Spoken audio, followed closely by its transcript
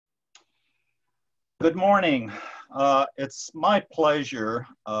Good morning. It's my pleasure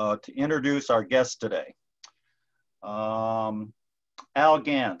to introduce our guest today. Al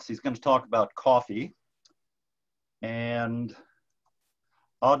Gantz. He's going to talk about coffee. And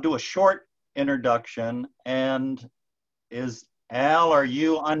I'll do a short introduction. And Al, are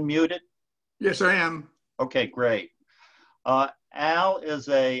you unmuted? Yes, I am. Okay, great. Al is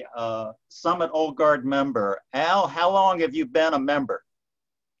a Summit Old Guard member. Al, how long have you been a member?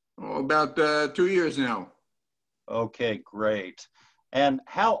 Oh, about 2 years now. Okay, great. And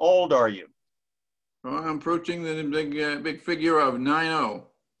how old are you? Well, I'm approaching the big figure of 90.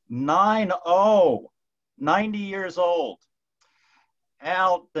 90 years old.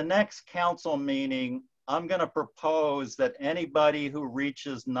 Al, the next council meeting, I'm going to propose that anybody who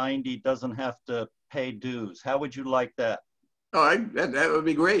reaches 90 doesn't have to pay dues. How would you like that? Oh, that would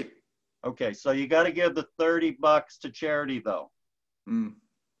be great. Okay, so you got to give the $30 to charity, though. Mm.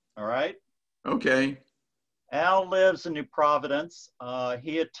 All right? Okay. Al lives in New Providence.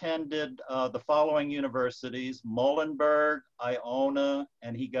 He attended the following universities: Muhlenberg, Iona,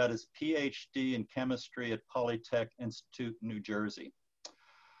 and he got his PhD in chemistry at Polytech Institute, New Jersey.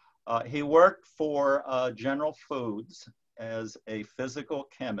 He worked for General Foods as a physical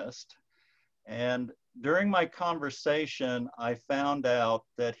chemist. And during my conversation, I found out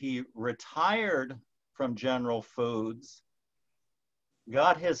that he retired from General Foods,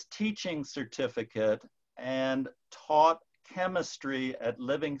 got his teaching certificate, and taught chemistry at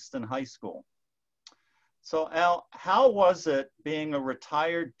Livingston High School. So Al, how was it being a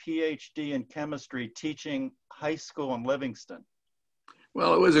retired PhD in chemistry teaching high school in Livingston?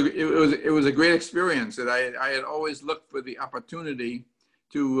 Well, it was a great experience that I had always looked for the opportunity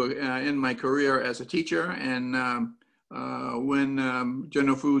to end my career as a teacher. And when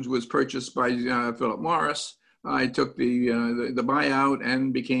General Foods was purchased by Philip Morris, I took the buyout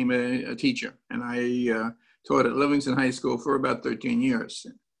and became a teacher. And I taught at Livingston High School for about 13 years.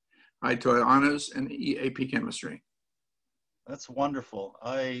 I taught honors and AP chemistry. That's wonderful.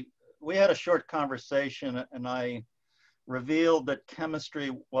 We had a short conversation and I revealed that chemistry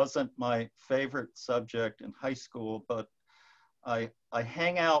wasn't my favorite subject in high school, but I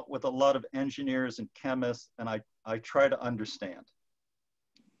hang out with a lot of engineers and chemists, and I try to understand.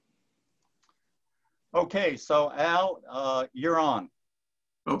 Okay, so Al, you're on.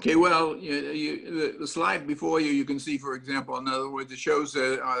 Okay, well, the slide before you can see, for example, in other words, it shows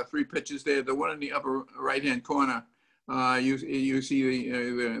three pictures there. The one in the upper right-hand corner, you see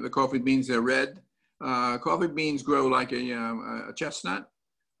the coffee beans, they're red. Coffee beans grow like a chestnut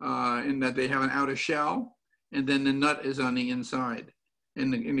in that they have an outer shell, and then the nut is on the inside.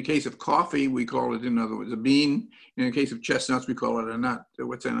 In the case of coffee, we call it, in other words, a bean. In the case of chestnuts, we call it a nut, so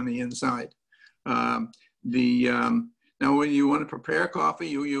what's on the inside. Now, when you want to prepare coffee,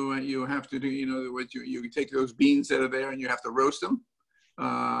 you have to do, in other words, you take those beans that are there and you have to roast them.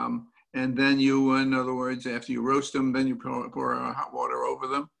 And then in other words, after you roast them, then you pour hot water over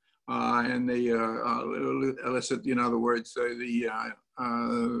them. And they elicit, in other words, the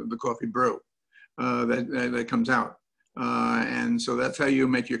coffee brew that comes out. And so that's how you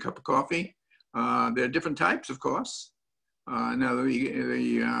make your cup of coffee. There are different types, of course. Now,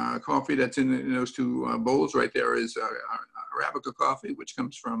 the coffee that's in those two bowls right there is Arabica coffee, which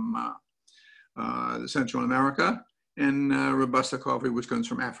comes from Central America, and Robusta coffee, which comes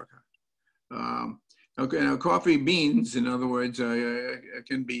from Africa. Okay, now coffee beans, in other words,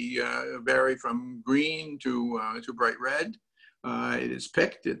 can be vary from green to bright red. It is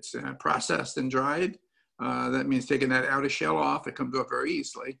picked, it's processed and dried. That means taking that outer shell off. It comes off very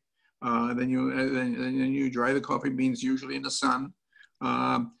easily. Then you dry the coffee beans, usually in the sun,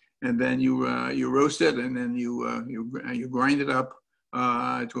 and then you roast it, and then you grind it up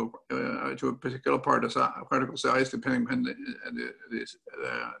to a particular particle size, depending on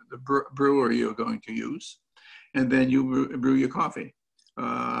the brewer you're going to use, and then you brew your coffee,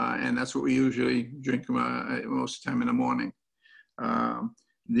 and that's what we usually drink most of the time in the morning. Can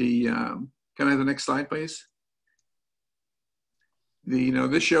I have the next slide, please?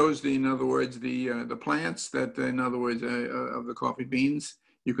 This shows in other words, the plants that, in other words, of the coffee beans.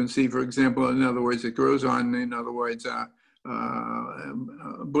 You can see, for example, in other words, it grows on, in other words,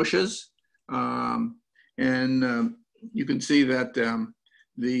 bushes, and you can see that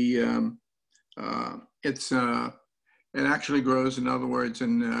it actually grows, in other words,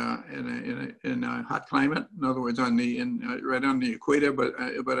 in a hot climate. In other words, right on the equator, but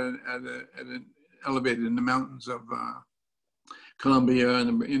elevated in the mountains of Colombia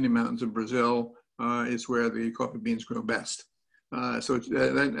and in the mountains of Brazil is where the coffee beans grow best. So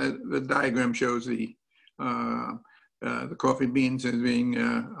the diagram shows the the coffee beans as being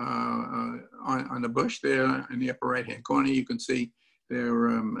on the bush there in the upper right-hand corner. You can see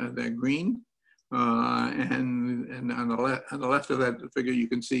they're green, and on the left of that figure, you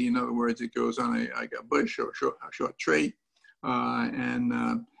can see, in other words, it goes on like a bush or a short tree, and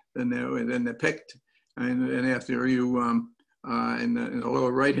then they're picked, and after you in the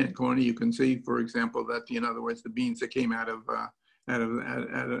lower right-hand corner, you can see, for example, that in other words, the beans that came out of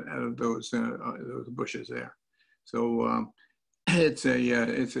those bushes there. So it's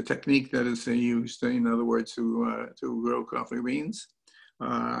a technique that is used, in other words, to grow coffee beans.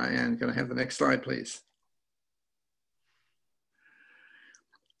 And can I have the next slide, please?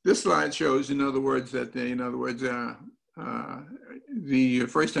 This slide shows, in other words, that the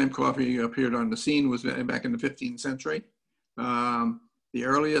first time coffee appeared on the scene was back in the 15th century. The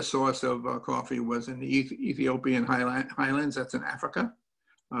earliest source of coffee was in the Ethiopian highlands, that's in Africa.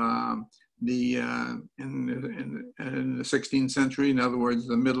 In the 16th century, in other words,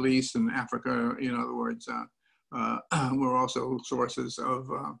 the Middle East and Africa, in other words, were also sources of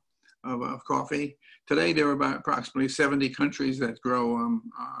coffee. Today, there are about approximately 70 countries that grow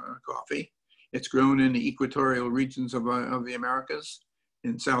coffee. It's grown in the equatorial regions of the Americas,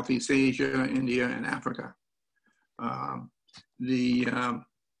 in Southeast Asia, India, and Africa. On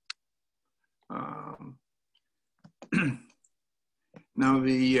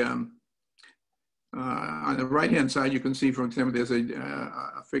the right-hand side, you can see, for example, there's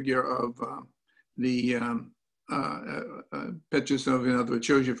a figure of the pictures of, in other words,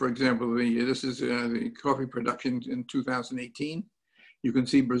 shows you, for example, this is the coffee production in 2018. You can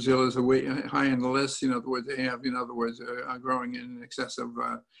see Brazil is way high on the list. In other words, they have, in other words, growing in excess of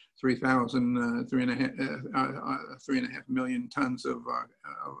 3.5 million tons of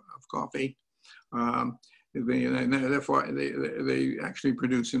coffee. Therefore, they actually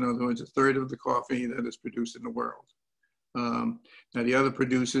produce, in other words, a third of the coffee that is produced in the world. Now, the other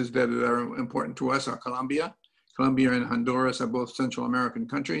producers that are important to us are Colombia. Colombia and Honduras are both Central American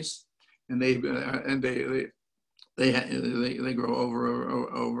countries, and they grow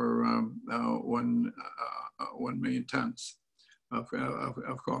over 1 million tons of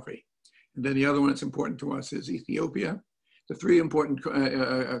coffee. And then the other one that's important to us is Ethiopia. The three important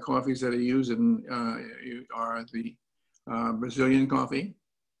coffees that are used are the Brazilian coffee,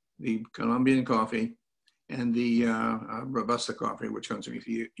 the Colombian coffee, and the Robusta coffee, which comes from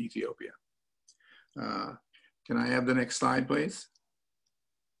Ethiopia. Can I have the next slide, please?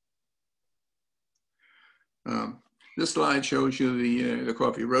 This slide shows you the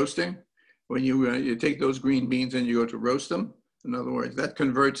coffee roasting. When you take those green beans and you go to roast them, in other words, that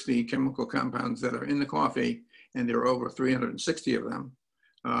converts the chemical compounds that are in the coffee, and there are over 360 of them,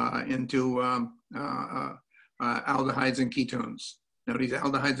 into aldehydes and ketones. Now, these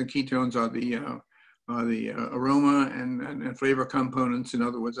aldehydes and ketones are the aroma and flavor components, in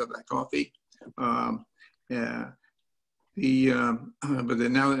other words, of that coffee. But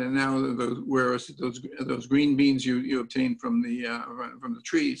then now whereas those green beans you obtain from the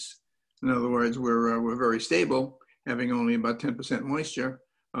trees, in other words, were very stable, having only about 10% moisture.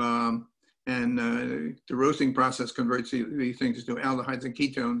 And the roasting process converts these things to aldehydes and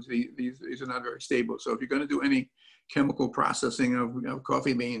ketones. These are not very stable. So if you're going to do any chemical processing of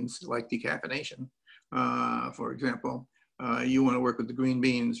coffee beans, like decaffeination, for example, you want to work with the green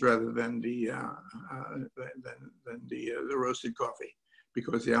beans rather than the roasted coffee,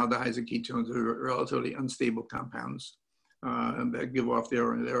 because the aldehydes and ketones are relatively unstable compounds that give off their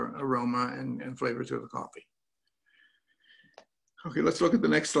aroma and flavor to the coffee. Okay, let's look at the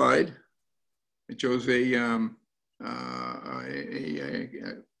next slide. It shows a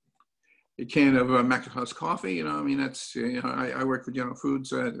can of Mackintosh coffee. You know, I mean, that's, I work for General Foods,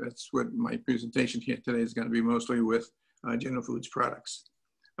 so that's what my presentation here today is going to be, mostly with General Foods products.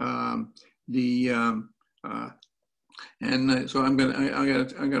 So I'm going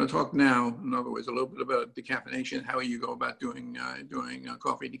to talk now, in other words, a little bit about decaffeination, how you go about doing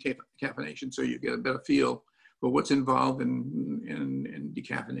coffee decaffeination, so you get a better feel for what's involved in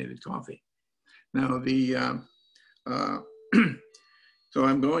decaffeinated coffee. Now, so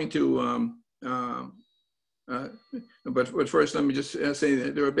I'm going to, but first let me just say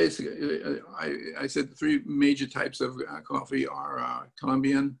that there are basically, I said the three major types of coffee are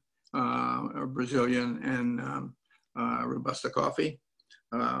Colombian, Brazilian, and Robusta coffee.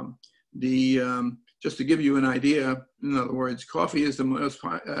 Just to give you an idea, in other words, coffee is the most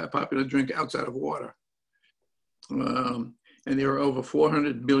popular drink outside of water. And there are over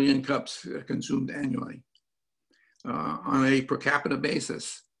 400 billion cups consumed annually. On a per capita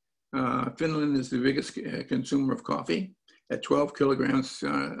basis, Finland is the biggest consumer of coffee at 12 kilograms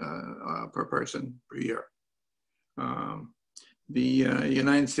per person per year. The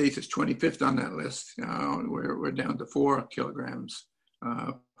United States is 25th on that list. We're down to 4 kilograms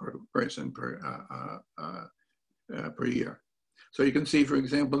per person per year. So you can see, for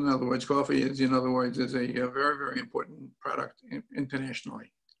example, in other words, coffee is, in other words, is a very, very important product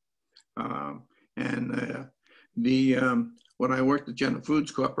internationally. When I worked at General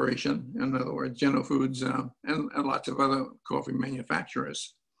Foods Corporation, in other words, General Foods and lots of other coffee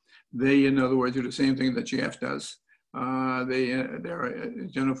manufacturers, they, in other words, do the same thing that GF does.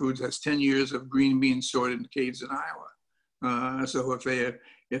 General Foods has 10 years of green beans stored in caves in Iowa. So if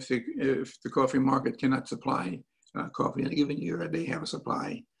the coffee market cannot supply coffee in a given year, they have a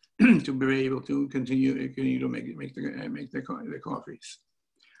supply to be able to continue to make the coffees,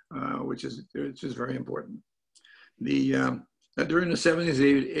 which is very important. During the 70s,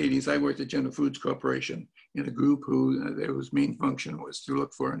 80s, I worked at General Foods Corporation in a group whose main function was to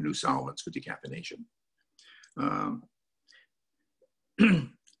look for new solvents for decaffeination.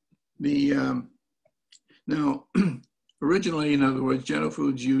 Now, originally, in other words, General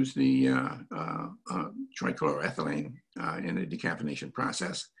Foods used the trichloroethylene in the decaffeination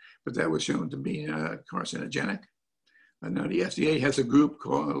process, but that was shown to be carcinogenic. Now the FDA has a group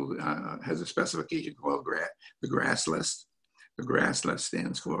called, has a specification called the GRAS list. The GRAS list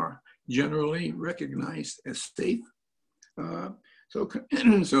stands for Generally Recognized as Safe. So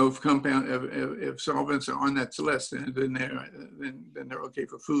if solvents are on that list, then they're okay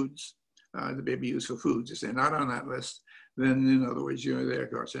for foods, to be used for foods. If they're not on that list, then in other words, they're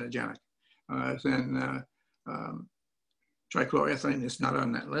carcinogenic. Trichloroethylene is not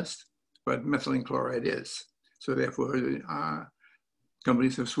on that list, but methylene chloride is. So therefore,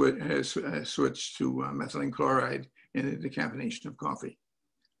 companies have switched to methylene chloride in the decaffeination of coffee.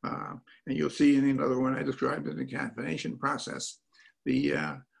 And you'll see in another one I described the decaffeination process,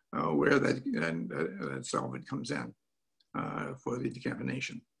 where that solvent comes in for the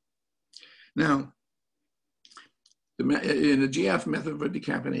decaffeination. Now, in the GF method for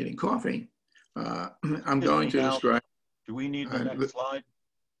decaffeinating coffee, I'm going to describe. Do we need the next slide?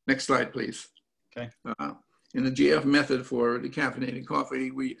 Next slide, please. Okay. In the GF method for decaffeinating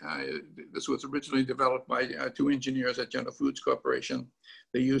coffee, this was originally developed by 2 engineers at General Foods Corporation.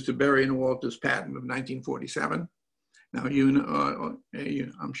 They used the Berry and Walters patent of 1947. Now,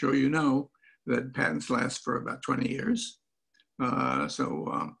 I'm sure you know that patents last for about 20 years.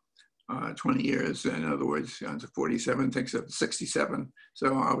 20 years, in other words, 47 takes up to 67.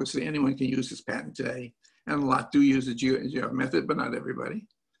 So obviously anyone can use this patent today. And a lot do use the GF method, but not everybody.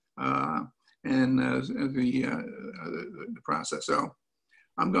 The process. So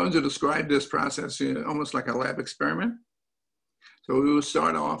I'm going to describe this process almost like a lab experiment. So we will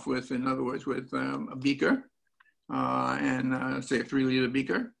start off with, in other words, with a beaker and say a 3-liter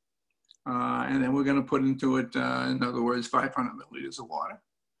beaker. And then we're going to put into it, in other words, 500 milliliters of water.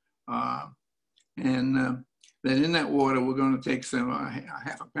 Then in that water, we're going to take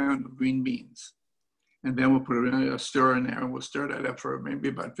half a pound of green beans. And then we'll put a stir in there, and we'll stir that up for maybe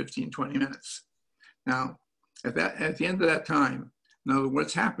about 15, 20 minutes. Now, at the end of that time, now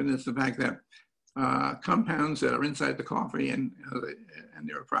what's happened is the fact that compounds that are inside the coffee, and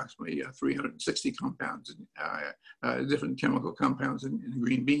there are approximately 360 compounds, different chemical compounds in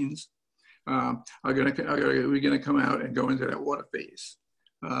green beans, we're going to come out and go into that water phase.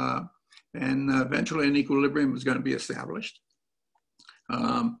 And eventually an equilibrium is going to be established.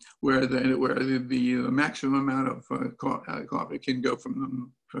 Where the maximum amount of coffee can go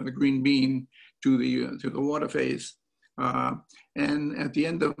from the green bean to the water phase, and at the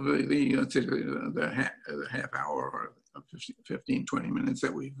end of the half hour or 15, 20 minutes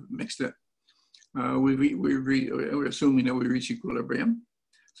that we've mixed it, we're assuming that we reach equilibrium.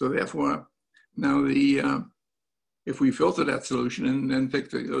 So therefore, now if we filter that solution and then take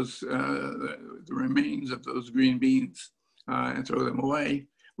the remains of those green beans and throw them away,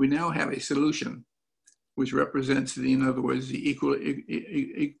 we now have a solution which represents in other words, the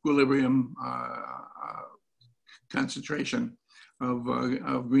equilibrium concentration of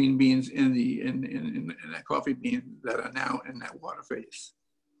green beans in that coffee bean that are now in that water phase.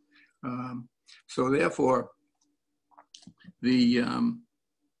 So therefore, we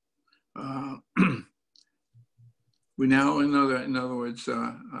now, in other words,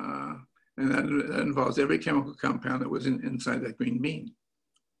 and that involves every chemical compound that was inside that green bean,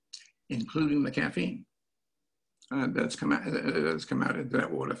 including the caffeine that's come out into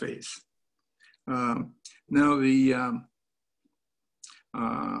that water phase. Now the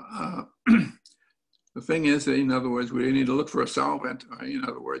thing is that, in other words, we need to look for a solvent, in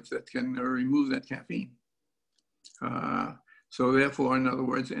other words, that can remove that caffeine. So therefore, in other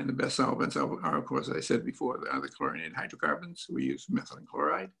words, and the best solvents are of course, as I said before, the chlorinated hydrocarbons. We use methylene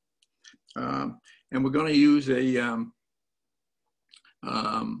chloride. And we're going to use a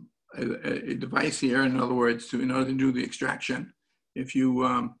device here, in other words, in order to do the extraction, if you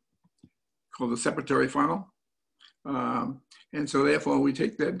call the separatory funnel. And so therefore we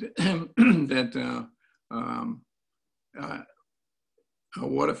take that,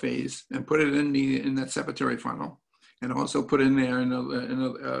 water phase and put it in that separatory funnel, and also put in there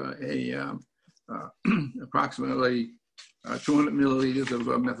approximately 200 milliliters of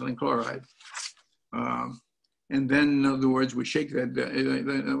methylene chloride. And then, in other words, we shake that.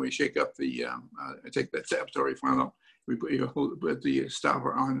 Then we shake up the. Take that separatory funnel. We put the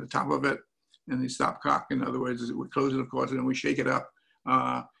stopper on the top of it, and the stopcock. In other words, we close it, of course, and then we shake it up.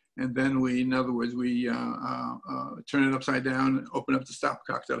 And then we, in other words, we turn it upside down, open up the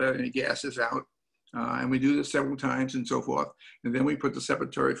stopcock to let any gases out, and we do this several times and so forth. And then we put the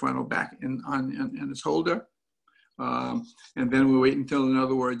separatory funnel back in its holder. And then we wait until, in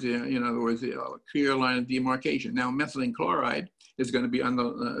other words, a clear line of demarcation. Now, methylene chloride is going to be on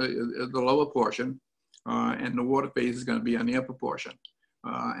the lower portion, and the water phase is going to be on the upper portion.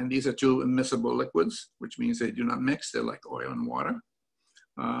 And these are two immiscible liquids, which means they do not mix. They're like oil and water.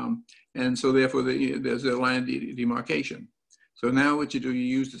 And so therefore, there's a line of demarcation. So now what you do, you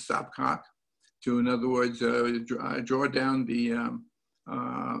use the stopcock to, in other words, draw down the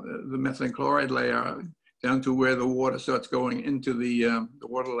methylene chloride layer down to where the water starts going into the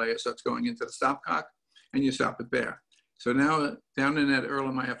water layer starts going into the stopcock, and you stop it there. So now down in that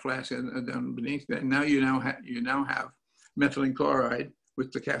Erlenmeyer flask and down beneath that, now you now have methylene chloride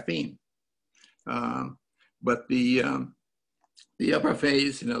with the caffeine. But the upper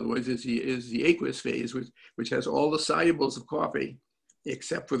phase, in other words, is the aqueous phase, which has all the solubles of coffee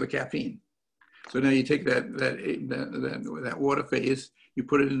except for the caffeine. So now you take that water phase, you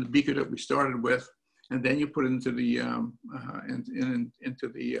put it in the beaker that we started with, and then you put it into a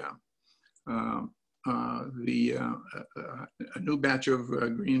new batch of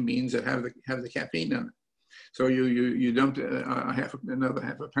green beans that have the caffeine in it. So you dump another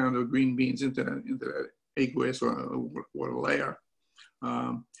half a pound of green beans into that aqueous or water layer,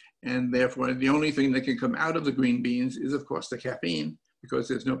 and therefore the only thing that can come out of the green beans is, of course, the caffeine, because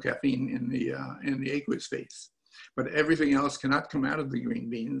there's no caffeine in the aqueous phase. But everything else cannot come out of the green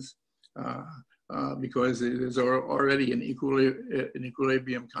beans. Because there's already an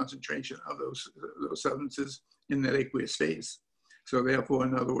equilibrium concentration of those substances in that aqueous phase. So therefore,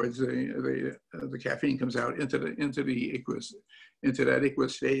 in other words, the caffeine comes out into that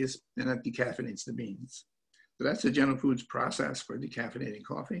aqueous phase, and that decaffeinates the beans. So that's the General Foods process for decaffeinating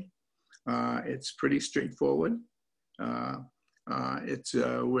coffee. It's pretty straightforward. It's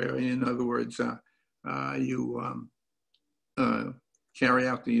where, in other words, you carry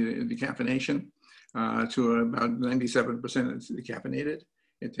out the decaffeination. To about 97% it's decaffeinated.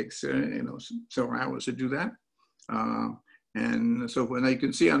 It takes several hours to do that. And so when you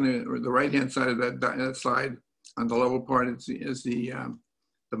can see on the right-hand side of that slide, on the lower part is the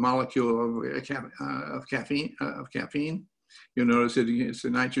molecule of caffeine. You'll notice it's a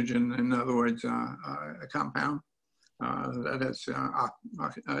nitrogen, in other words, a compound that has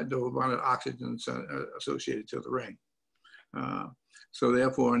double bonded oxygens associated to the ring. So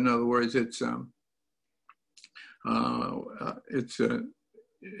therefore, in other words, that's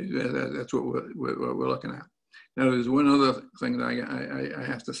what we're looking at. Now, there's one other thing that I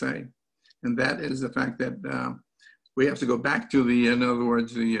have to say, and that is the fact that we have to go back to in other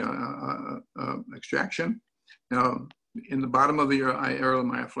words, the extraction. Now, in the bottom of the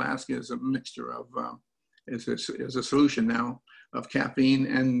Erlenmeyer flask is a mixture of, is a solution now of caffeine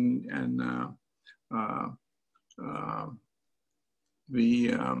and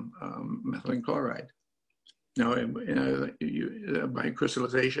the methylene chloride. Now, by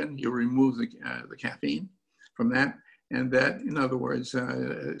crystallization, you remove the caffeine from that, and that, in other words,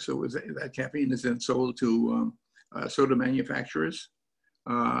 that caffeine is then sold to soda manufacturers,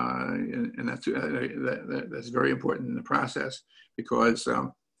 and that's very important in the process, because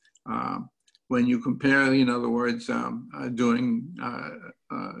when you compare, in other words, doing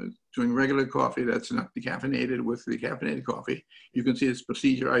regular coffee that's not decaffeinated with the caffeinated coffee, you can see this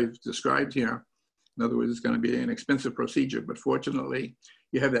procedure I've described here. In other words, it's going to be an expensive procedure, but fortunately,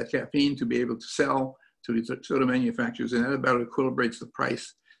 you have that caffeine to be able to sell to the soda manufacturers, and that about equilibrates the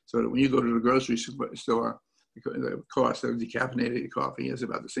price, so that when you go to the grocery store, the cost of decaffeinated coffee is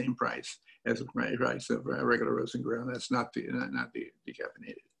about the same price as the price of regular roast and ground. That's not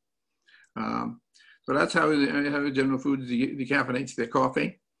decaffeinated. So that's how General Foods decaffeinates their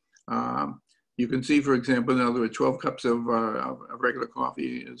coffee. You can see, for example, in other words, 12 cups of regular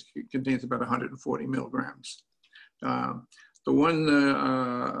coffee contains about 140 milligrams. The one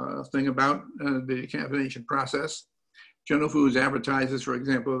thing about the decaffeination process, General Foods advertises, for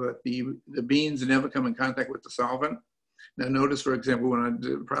example, that the beans never come in contact with the solvent. Now notice, for example, when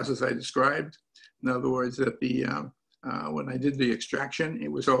the process I described, in other words, that when I did the extraction,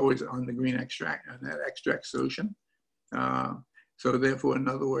 it was always on the green extract, on that extract solution. So therefore, in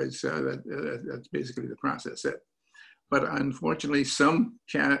other words, that's basically the process. But unfortunately, some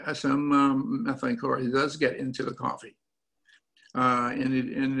methylene chloride does get into the coffee.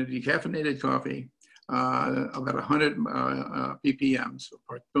 In the decaffeinated coffee, about 100 ppm,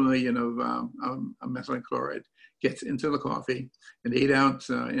 per million of methylene chloride gets into the coffee, an 8 ounce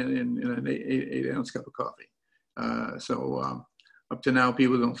in an 8 ounce cup of coffee. So up to now,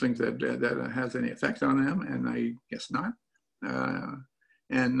 people don't think that has any effect on them, and I guess not,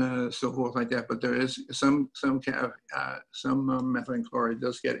 and so forth like that. But there is some methylene chloride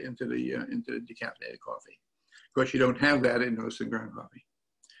does get into the decaffeinated coffee. Of course, you don't have that in roasted ground coffee.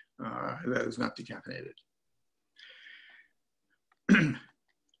 That is not decaffeinated.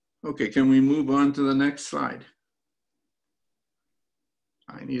 Okay, can we move on to the next slide?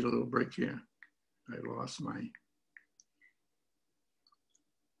 I need a little break here. I lost my...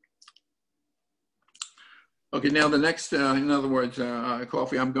 Okay, now the next, in other words,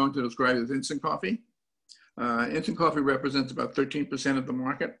 coffee I'm going to describe as instant coffee. Instant coffee represents about 13% of the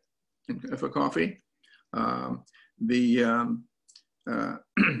market for coffee. And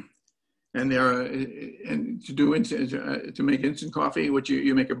to make instant coffee, which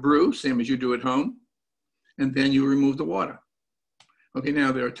you make a brew, same as you do at home, and then you remove the water. Okay,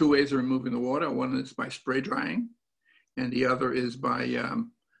 now there are two ways of removing the water. One is by spray drying, and the other is by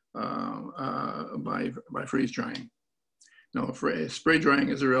freeze drying. Now, spray drying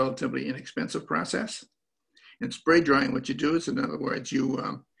is a relatively inexpensive process. In spray drying, what you do is, in other words, you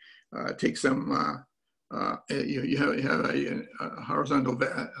take some, you have a horizontal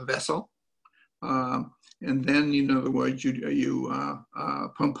vessel, and then, in other words, you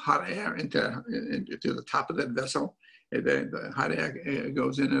pump hot air into the top of that vessel. The hot air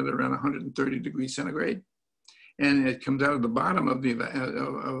goes in at around 130 degrees centigrade, and it comes out of the bottom of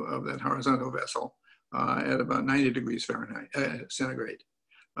that horizontal vessel at about 90 degrees Fahrenheit, centigrade.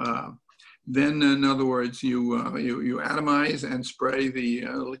 Then, in other words, you atomize and spray the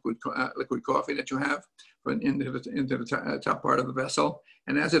liquid coffee that you have into the top part of the vessel,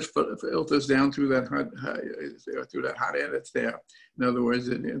 and as it filters down through that hot air that's there, in other words,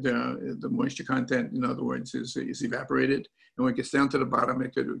 the moisture content, in other words, is evaporated, and when it gets down to the bottom,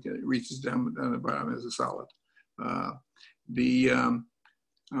 it reaches down the bottom as a solid.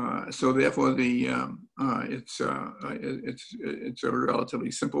 So therefore, it's a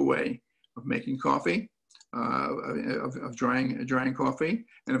relatively simple way of making coffee, of drying coffee,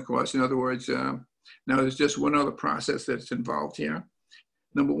 and of course, in other words, now there's just one other process that's involved here.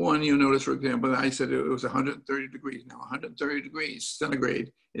 Number one, you notice, for example, I said it was 130 degrees. Now, 130 degrees centigrade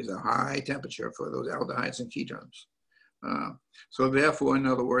is a high temperature for those aldehydes and ketones. So therefore, in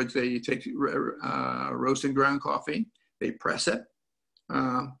other words, they take roasted ground coffee, they press it,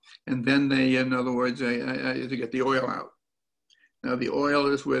 and then they, in other words, they get the oil out. Now, the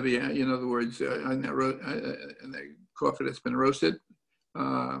oil is where the, in other words, in the coffee that's been roasted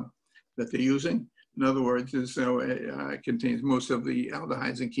that they're using. In other words, it contains most of the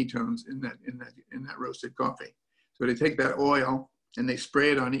aldehydes and ketones in that roasted coffee. So they take that oil and they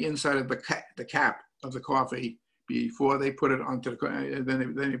spray it on the inside of the cap of the coffee before they put it onto the.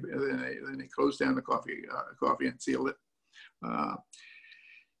 Then they close down the coffee and seal it.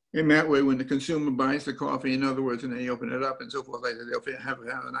 In that way, when the consumer buys the coffee, in other words, and they open it up and so forth, they'll have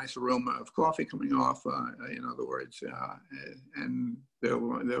a nice aroma of coffee coming off. In other words, and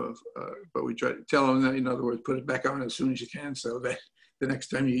but we try to tell them that, in other words, put it back on as soon as you can, so that the next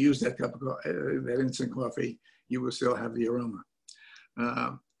time you use that cup of that instant coffee, you will still have the aroma.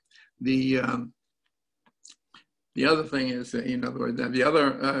 The other thing is, in other words, the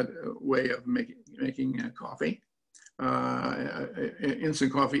other way of making coffee.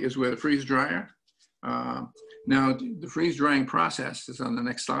 Instant coffee is with a freeze dryer. Now, the freeze drying process is on the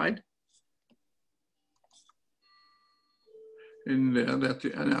next slide. And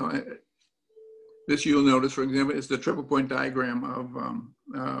this you'll notice, for example, is the triple point diagram of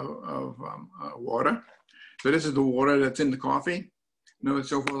water. So this is the water that's in the coffee, and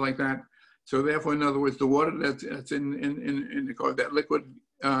so forth like that. So therefore, in other words, the water that's in the coffee, that liquid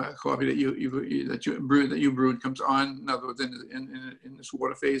coffee that you brewed comes on, in other words, in this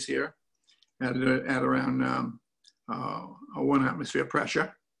water phase here at around 1 atmosphere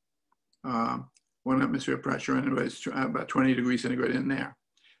pressure. 1 atmosphere pressure, and it was about 20 degrees centigrade in there.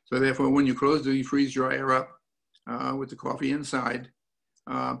 So therefore, when you close the freeze dryer up with the coffee inside,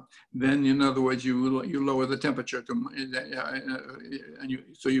 then in other words, you lower the temperature to,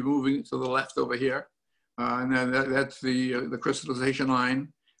 so you're moving to the left over here, and then that's the crystallization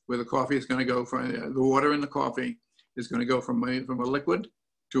line where the coffee is going to go from the water in the coffee is going to go from a liquid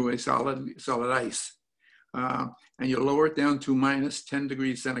to a solid ice, and you lower it down to minus 10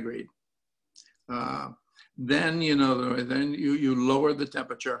 degrees centigrade. Then then you lower the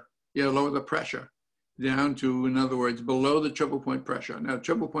temperature, lower the pressure down to, in other words, below the triple point pressure. Now,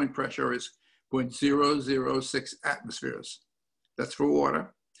 triple point pressure is 0.006 atmospheres. That's for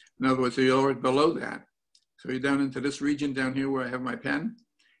water. In other words, so you lower it below that. So you're down into this region down here where I have my pen.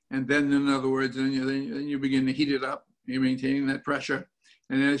 And then, in other words, then you begin to heat it up. You're maintaining that pressure.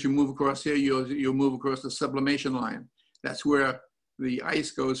 And as you move across here, you'll move across the sublimation line. That's where the ice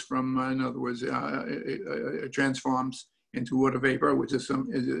goes from, in other words, it transforms into water vapor, which is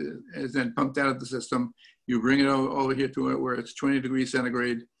then pumped out of the system. You bring it over here to it where it's 20 degrees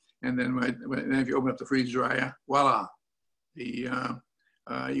centigrade, and then if you open up the freeze dryer, voila, you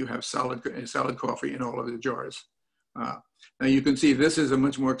have solid coffee in all of the jars. Now you can see this is a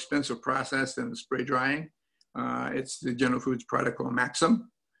much more expensive process than the spray drying. It's the General Foods product called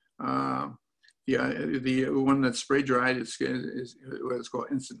Maxim. The one that's spray dried is what it's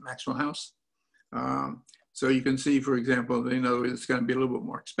called Instant Maxwell House. So you can see, for example, it's going to be a little bit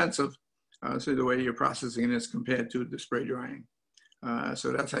more expensive. So the way you're processing it is compared to the spray drying.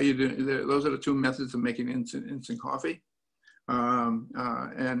 So that's how you do. Those are the two methods of making instant coffee, and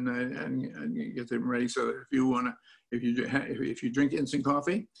you get them ready. So if you drink instant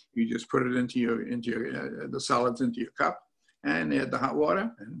coffee, you just put it into the solids into your cup, and add the hot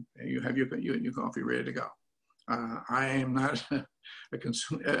water, and you have your coffee ready to go. I am not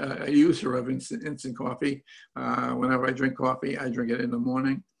a user of instant coffee. Whenever I drink coffee, I drink it in the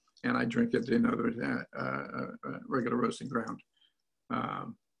morning, and I drink it in regular roasting ground,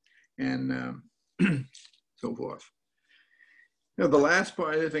 and so forth. Now, the last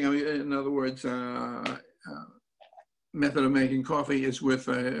part of the thing, in other words, method of making coffee is with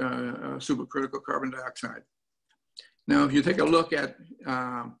supercritical carbon dioxide. Now, if you take a look at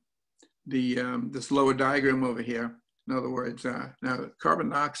this lower diagram over here, in other words, now carbon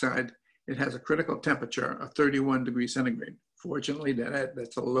dioxide, it has a critical temperature of 31 degrees centigrade. Fortunately,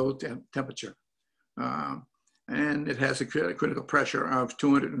 that's a low temperature. And it has a critical pressure of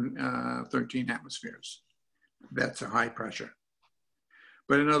 213 atmospheres. That's a high pressure.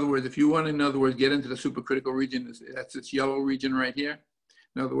 But in other words, if you want to, get into the supercritical region, that's this yellow region right here.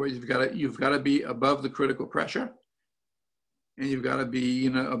 In other words, you've got to be above the critical pressure, and you've got to be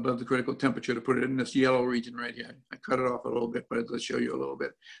above the critical temperature to put it in this yellow region right here. I cut it off a little bit, but let's show you a little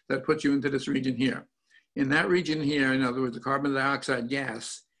bit. That puts you into this region here. In that region here, in other words, the carbon dioxide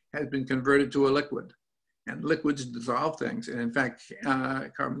gas has been converted to a liquid, and liquids dissolve things. And in fact,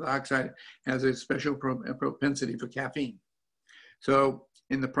 carbon dioxide has a special propensity for caffeine. So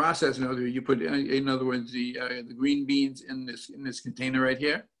in the process, you put, in other words, the green beans in this container right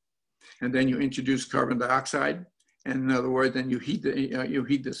here, and then you introduce carbon dioxide. And in other words, then you heat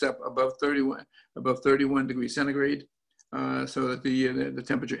this up above 31 degrees centigrade, so that the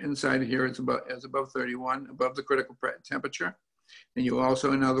temperature inside here is above 31, above the critical temperature. And you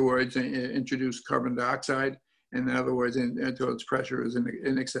also, in other words, introduce carbon dioxide, and in other words, until its pressure is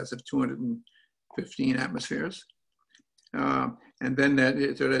in excess of 215 atmospheres. And then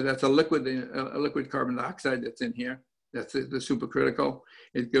that's a liquid carbon dioxide that's in here. That's the supercritical.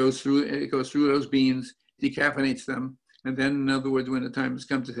 It goes through those beans, decaffeinates them, and then, in other words, when the time has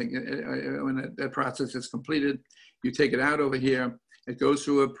come to think, when that process is completed, you take it out over here. It goes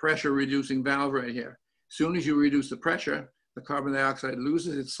through a pressure reducing valve right here. As soon as you reduce the pressure, the carbon dioxide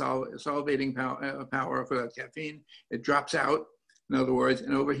loses its solvating power for that caffeine. It drops out, in other words,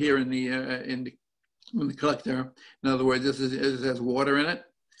 and over here in the collector, in other words, this has water in it.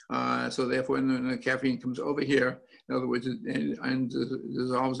 So therefore, when the caffeine comes over here, in other words, it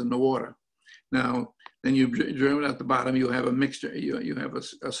dissolves in the water. Now, then you drain it at the bottom. You have a mixture. You have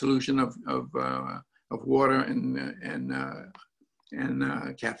a solution of water and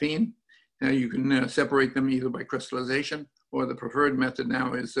caffeine. Now you can separate them either by crystallization, or the preferred method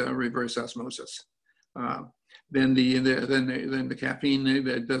now is reverse osmosis. Then the caffeine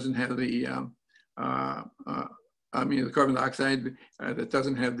that doesn't have the the carbon dioxide that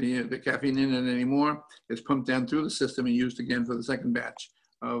doesn't have the caffeine in it anymore is pumped down through the system and used again for the second batch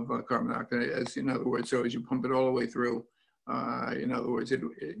of carbon dioxide. As in other words, so as you pump it all the way through, in other words,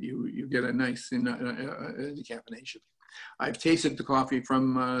 you get a nice decaffeination. I've tasted the coffee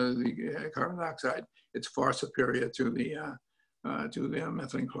from the carbon dioxide. It's far superior to the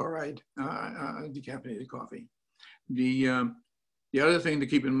methylene chloride decaffeinated coffee. The other thing to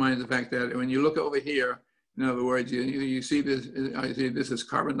keep in mind is the fact that when you look over here, in other words, you see this, I say this is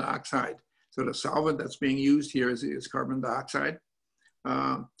carbon dioxide. So the solvent that's being used here is carbon dioxide.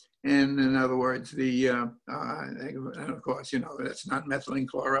 And in other words, and of course, you know, that's not methylene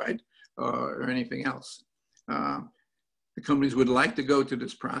chloride or anything else. The companies would like to go to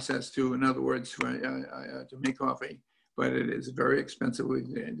this process to, in other words, to make coffee, but it is very expensive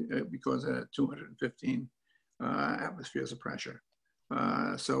because of 215 atmospheres of pressure.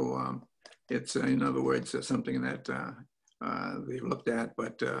 So it's, in other words, something that they've looked at,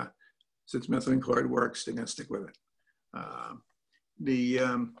 but since methylene chloride works, they're going to stick with it.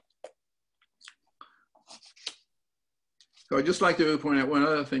 So I'd just like to point out one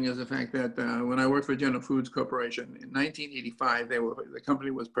other thing is the fact that when I worked for General Foods Corporation in 1985, the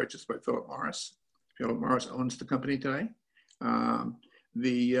company was purchased by Philip Morris. Philip Morris owns the company today. And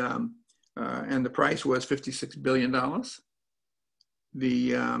the price was $56 billion. At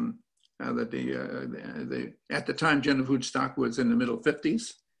the time, General Foods stock was in the middle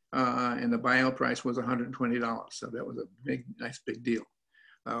 50s, and the buyout price was $120. So that was a nice big deal.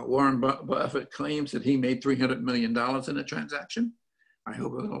 Warren Buffett claims that he made $300 million in a transaction. I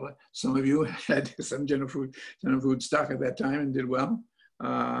hope some of you had some General Food stock at that time and did well.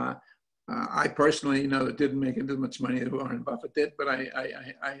 I personally, didn't make as much money as Warren Buffett did, but I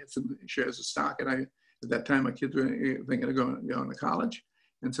had some shares of stock, and at that time my kids were thinking of going to college,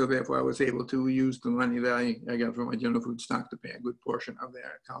 and so therefore I was able to use the money that I got from my General Food stock to pay a good portion of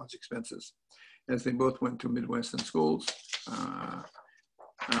their college expenses, as they both went to Midwestern schools.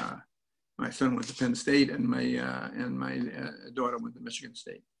 My son went to Penn State, and my daughter went to Michigan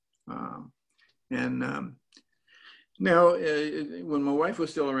State. Now, when my wife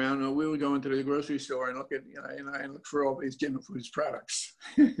was still around, we would go into the grocery store and look at, and look for all these General Foods products.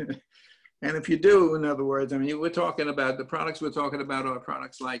 And if you do, in other words, I mean, we're talking about the products we're talking about are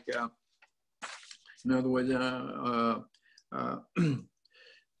products like, in other words,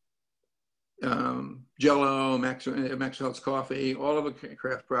 Jell-O, Max Health's coffee, all of the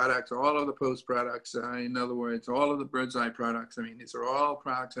Kraft products, all of the Post products, in other words, all of the Bird's Eye products. I mean, these are all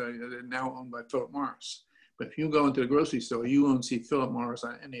products that are now owned by Philip Morris. But if you go into the grocery store, you won't see Philip Morris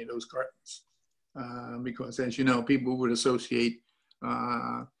on any of those cartons. Because as you know, people would associate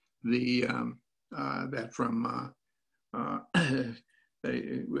that from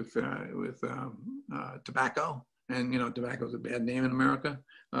with tobacco. And, tobacco is a bad name in America.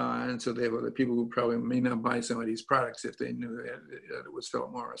 And so they were the people who probably may not buy some of these products if they knew that it was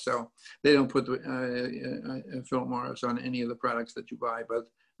Philip Morris. So they don't put Philip Morris on any of the products that you buy,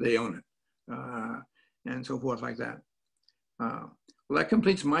 but they own it, and so forth like that. Well, that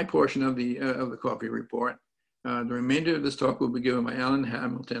completes my portion of the coffee report. The remainder of this talk will be given by Alan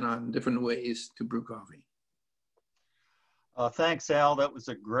Hamilton on different ways to brew coffee. Thanks, Al. That was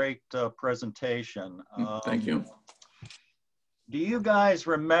a great presentation. Thank you. Do you guys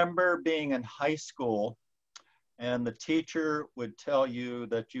remember being in high school and the teacher would tell you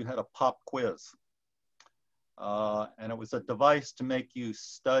that you had a pop quiz? And it was a device to make you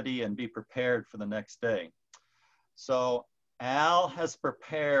study and be prepared for the next day. So Al has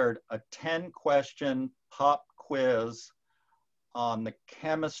prepared a 10-question pop quiz on the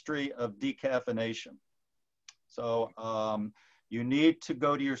chemistry of decaffeination. So you need to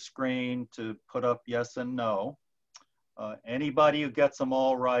go to your screen to put up yes and no. Anybody who gets them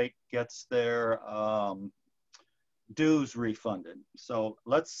all right gets their dues refunded. So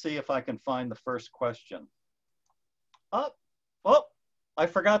let's see if I can find the first question. Oh, I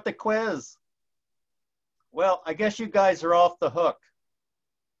forgot the quiz. Well, I guess you guys are off the hook.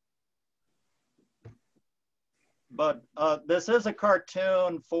 But this is a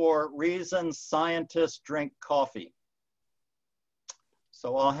cartoon for reasons scientists drink coffee.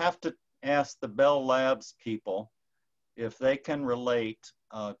 So I'll have to ask the Bell Labs people if they can relate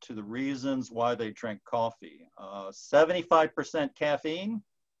to the reasons why they drink coffee. 75% caffeine,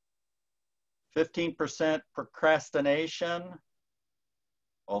 15% procrastination,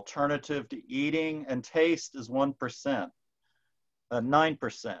 alternative to eating, and taste is 1%,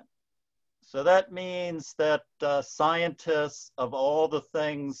 9%. So that means that scientists, of all the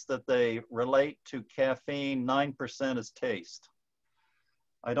things that they relate to caffeine, 9% is taste.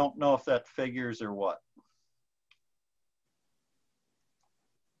 I don't know if that figures or what.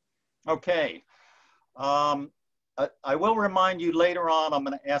 Okay. I will remind you later on, I'm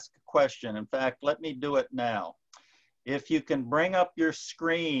going to ask a question. In fact, let me do it now. If you can bring up your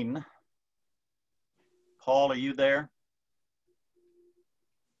screen. Paul, are you there?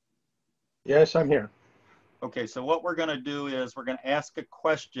 Yes, I'm here. Okay, so what we're going to do is we're going to ask a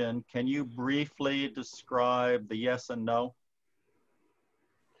question. Can you briefly describe the yes and no?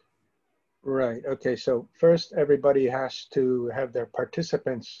 Right. Okay. So first, everybody has to have their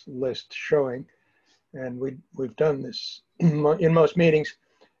participants list showing, and we've done this in most meetings.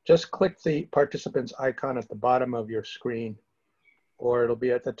 Just click the participants icon at the bottom of your screen, or it'll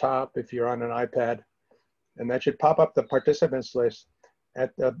be at the top if you're on an iPad, and that should pop up the participants list.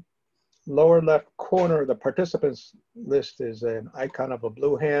 At the lower left corner of the participants list is an icon of a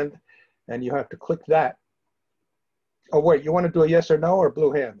blue hand, and you have to click that. Oh, wait, you want to do a yes or no or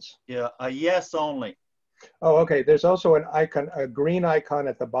blue hands? Yeah, a yes only. Oh, okay. There's also an icon, a green icon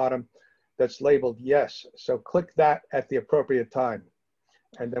at the bottom that's labeled yes. So click that at the appropriate time,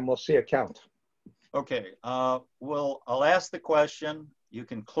 and then we'll see a count. Okay, I'll ask the question. You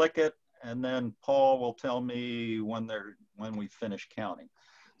can click it, and then Paul will tell me when we finish counting.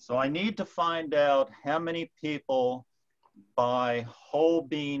 So I need to find out how many people buy whole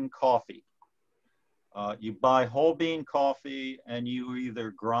bean coffee. You buy whole bean coffee and you either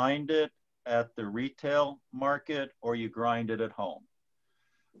grind it at the retail market or you grind it at home.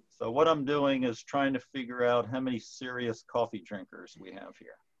 So what I'm doing is trying to figure out how many serious coffee drinkers we have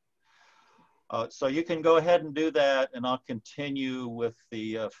here. So you can go ahead and do that, and I'll continue with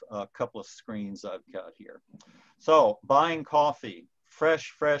the couple of screens I've got here. So buying coffee, fresh,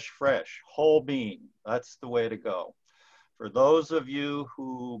 fresh, fresh, whole bean, that's the way to go. For those of you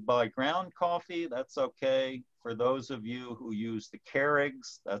who buy ground coffee, that's okay. For those of you who use the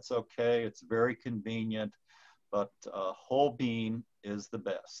Keurigs, that's okay. It's very convenient, but whole bean is the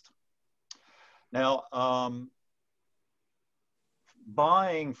best. Now,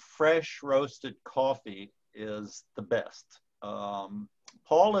 buying fresh roasted coffee is the best.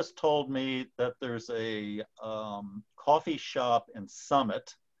 Paul has told me that there's a coffee shop in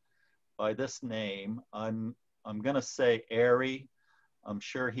Summit by this name. I'm going to say Airy. I'm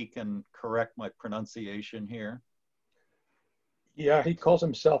sure he can correct my pronunciation here. Yeah, he calls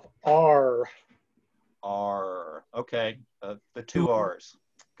himself R. R. Okay, the two R's.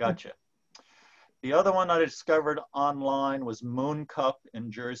 Gotcha. The other one I discovered online was Moon Cup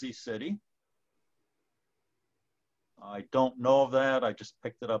in Jersey City. I don't know of that. I just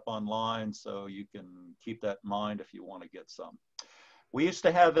picked it up online, so you can keep that in mind if you want to get some. We used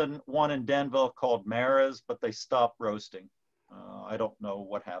to have one in Denville called Mara's, but they stopped roasting. I don't know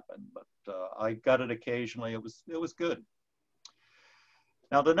what happened, but I got it occasionally. It was good.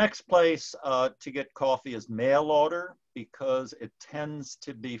 Now, the next place to get coffee is mail order because it tends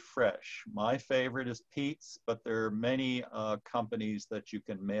to be fresh. My favorite is Pete's, but there are many companies that you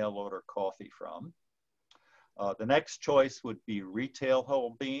can mail order coffee from. The next choice would be retail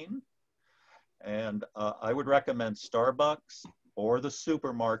whole bean. And I would recommend Starbucks or the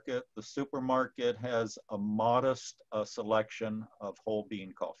supermarket. The supermarket has a modest selection of whole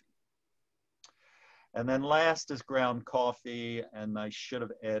bean coffee. And then last is ground coffee, and I should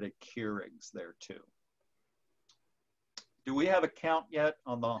have added Keurigs there too. Do we have a count yet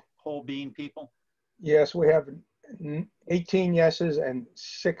on the whole bean people? Yes, we have 18 yeses and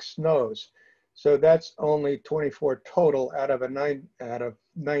 6 nos. So that's only 24 total out of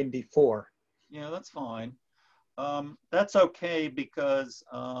 94. Yeah, that's fine. That's okay because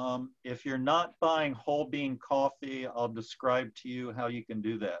if you're not buying whole bean coffee, I'll describe to you how you can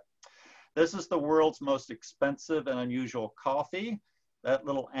do that. This is the world's most expensive and unusual coffee. That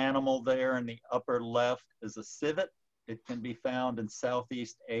little animal there in the upper left is a civet. It can be found in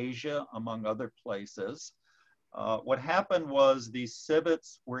Southeast Asia, among other places. What happened was these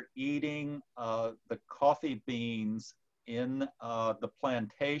civets were eating the coffee beans in the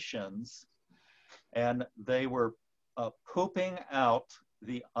plantations, and they were pooping out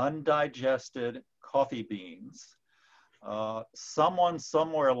the undigested coffee beans. Someone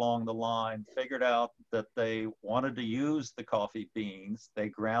somewhere along the line figured out that they wanted to use the coffee beans. They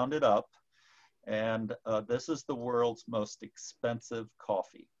ground it up, and this is the world's most expensive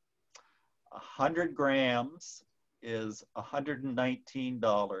coffee. 100 grams is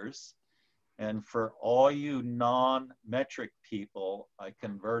 $119. And for all you non-metric people, I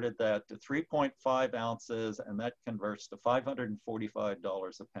converted that to 3.5 ounces, and that converts to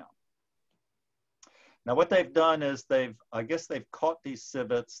 $545 a pound. Now what they've done is I guess they've caught these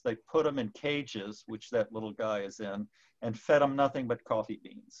civets, they put them in cages, which that little guy is in, and fed them nothing but coffee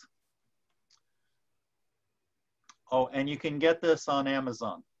beans. Oh, and you can get this on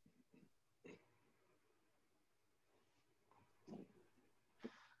Amazon.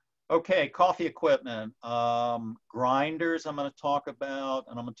 Okay, coffee equipment. Grinders I'm going to talk about,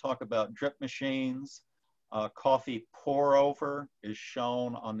 and I'm going to talk about drip machines. Coffee pour over is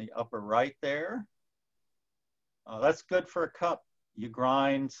shown on the upper right there. That's good for a cup. You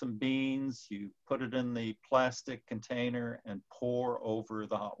grind some beans, you put it in the plastic container and pour over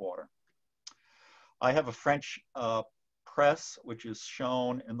the hot water. I have a French press, which is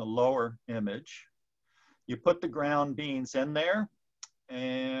shown in the lower image. You put the ground beans in there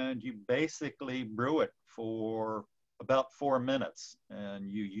and you basically brew it for about 4 minutes. And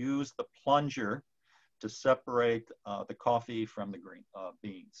you use the plunger to separate the coffee from the green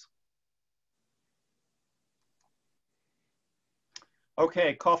beans.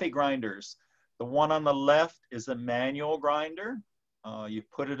 Okay, coffee grinders. The one on the left is a manual grinder. You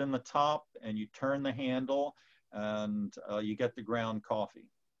put it in the top and you turn the handle and you get the ground coffee.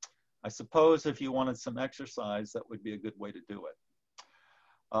 I suppose if you wanted some exercise, that would be a good way to do it.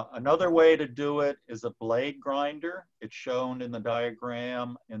 Another way to do it is a blade grinder. It's shown in the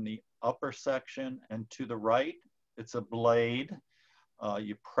diagram in the upper section, and to the right, it's a blade.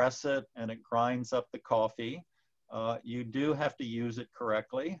 You press it and it grinds up the coffee. You do have to use it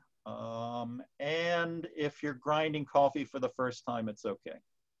correctly. And if you're grinding coffee for the first time, it's okay.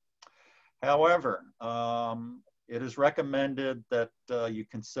 However, it is recommended that you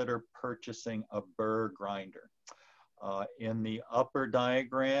consider purchasing a burr grinder. In the upper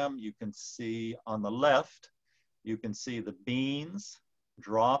diagram, you can see on the left, you can see the beans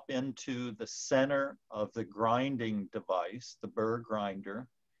drop into the center of the grinding device, the burr grinder,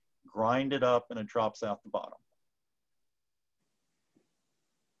 grind it up and it drops out the bottom.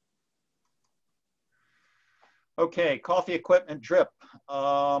 Okay, coffee equipment drip.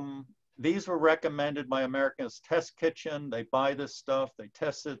 These were recommended by America's Test Kitchen. They buy this stuff, they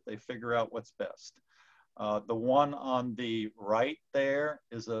test it, they figure out what's best. The one on the right there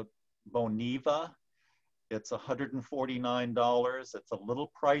is a Boniva. It's $149. It's a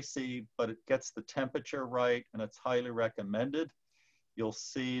little pricey, but it gets the temperature right and it's highly recommended. You'll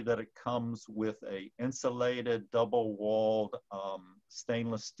see that it comes with a insulated double-walled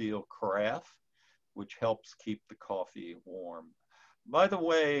stainless steel carafe, which helps keep the coffee warm. By the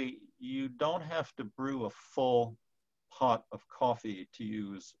way, you don't have to brew a full pot of coffee to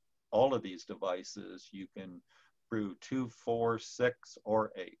use all of these devices. You can brew 2, 4, 6,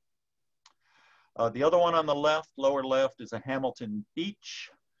 or 8. The other one on the left, lower left, is a Hamilton Beach.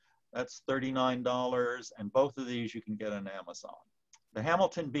 That's $39, and both of these you can get on Amazon. The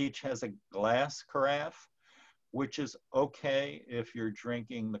Hamilton Beach has a glass carafe, which is okay if you're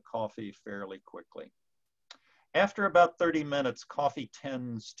drinking the coffee fairly quickly. After about 30 minutes, coffee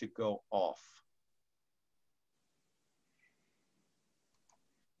tends to go off.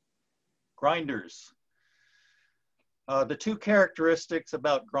 Grinders. The two characteristics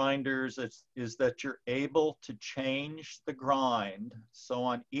about grinders is that you're able to change the grind. So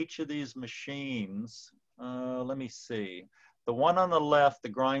on each of these machines, let me see. The one on the left, the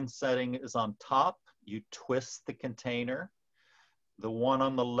grind setting is on top. You twist the container. The one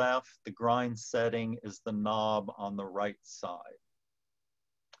on the left, the grind setting is the knob on the right side.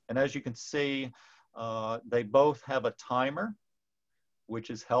 And as you can see, they both have a timer, which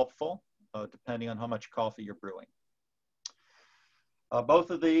is helpful depending on how much coffee you're brewing.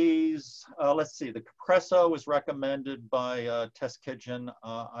 Both of these, let's see, the Compresso was recommended by Test Kitchen.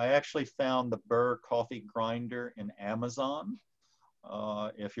 I actually found the Burr coffee grinder in Amazon.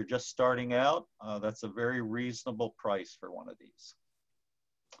 If you're just starting out, that's a very reasonable price for one of these.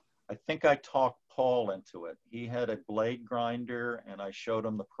 I think I talked Paul into it. He had a blade grinder and I showed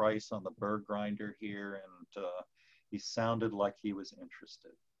him the price on the Burr grinder here, and he sounded like he was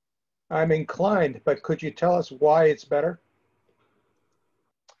interested. I'm inclined, but could you tell us why it's better?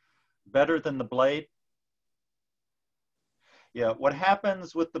 Better than the blade? Yeah, what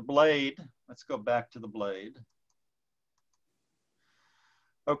happens with the blade, let's go back to the blade.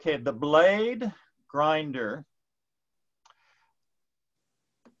 Okay, the blade grinder,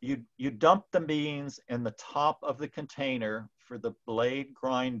 you dump the beans in the top of the container for the blade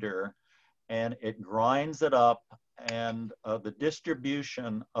grinder, and it grinds it up, and the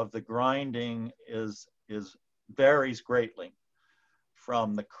distribution of the grinding varies greatly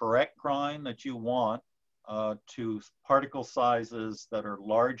from the correct grind that you want to particle sizes that are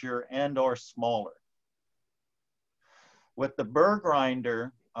larger and or smaller. With the Burr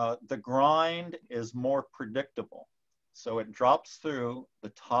grinder, the grind is more predictable. So it drops through the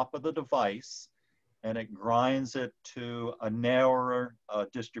top of the device and it grinds it to a narrower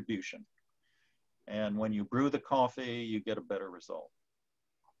distribution. And when you brew the coffee, you get a better result.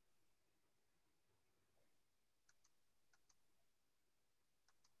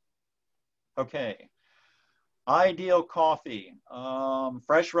 Okay, ideal coffee,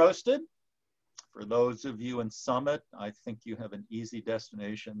 fresh roasted. For those of you in Summit, I think you have an easy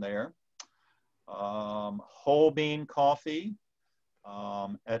destination there. Whole bean coffee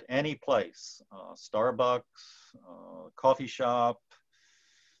at any place, Starbucks, coffee shop,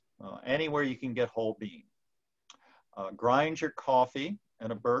 anywhere you can get whole bean. Grind your coffee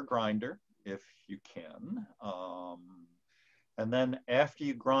in a burr grinder if you can. And then after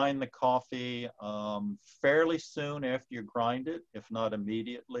you grind the coffee, fairly soon after you grind it, if not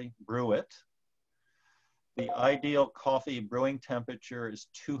immediately, brew it. The ideal coffee brewing temperature is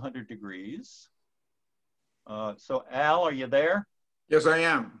 200 degrees. So Al, are you there? Yes, I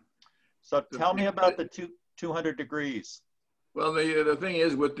am. So tell me about the 200 degrees. Well, the thing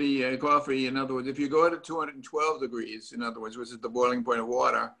is with the coffee, in other words, if you go to 212 degrees, in other words, which is the boiling point of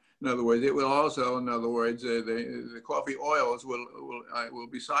water, in other words, it will also, in other words, the coffee oils will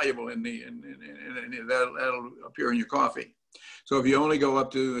be soluble in that'll appear in your coffee. So if you only go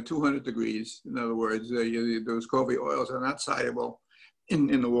up to 200 degrees, in other words, those coffee oils are not soluble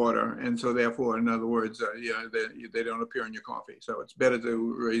in the water, and so therefore, in other words, they don't appear in your coffee. So it's better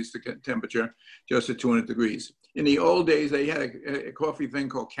to raise the temperature just to 200 degrees. In the old days, they had a coffee thing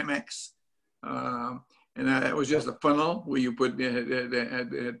called Chemex, and that was just a funnel where you put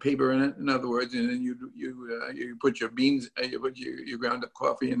had paper in it. In other words, and then you put your beans, you ground up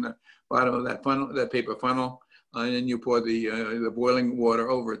coffee in the bottom of that funnel, that paper funnel, and then you pour the boiling water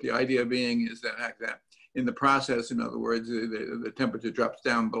over it. The idea being is that in the process, in other words, the temperature drops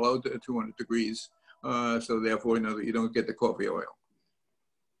down below 200 degrees. So therefore, you don't get the coffee oil.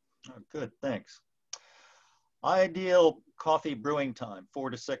 Oh, good, thanks. Ideal coffee brewing time,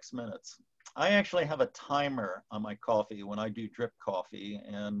 4 to 6 minutes. I actually have a timer on my coffee when I do drip coffee,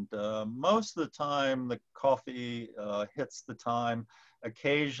 and most of the time the coffee hits the time.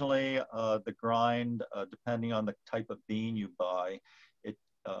 Occasionally the grind, depending on the type of bean you buy, it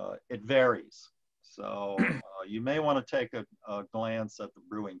varies. So you may want to take a glance at the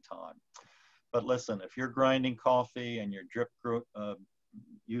brewing time. But listen, if you're grinding coffee and you're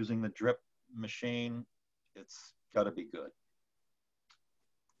using the drip machine, it's got to be good.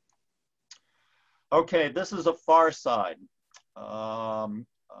 Okay, this is a Far Side. The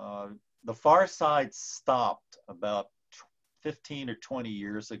Far Side stopped about 15 or 20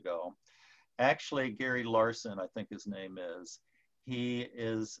 years ago. Actually, Gary Larson, I think his name is, he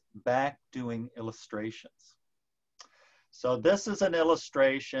is back doing illustrations. So this is an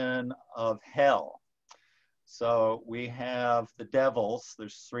illustration of hell. So we have the devils,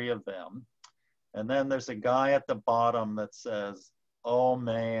 there's 3 of them. And then there's a guy at the bottom that says, oh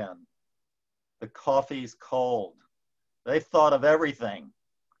man, the coffee's cold. They've thought of everything.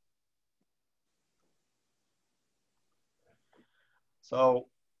 So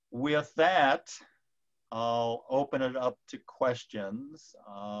with that, I'll open it up to questions.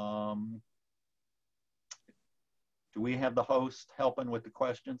 Do we have the host helping with the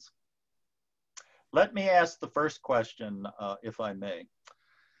questions? Let me ask the first question, if I may.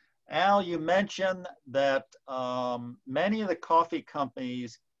 Al, you mentioned that many of the coffee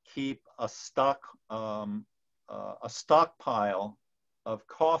companies keep a stockpile of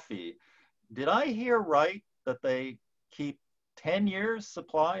coffee. Did I hear right that they keep 10 years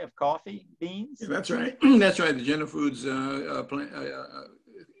supply of coffee beans? Yeah, that's right. That's right. The Jenner Foods plant.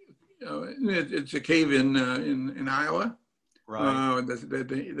 It's a cave in Iowa. Right.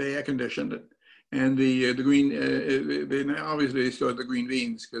 They air conditioned it, and the green. They obviously stored the green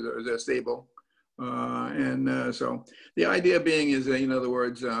beans because they're stable, so the idea being is that, in other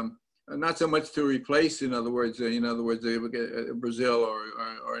words, not so much to replace, in other words, they would get Brazil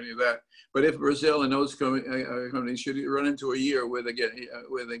or any of that. But if Brazil and those companies should run into a year where they get,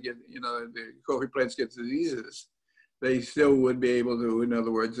 the coffee plants get diseases, they still would be able to, in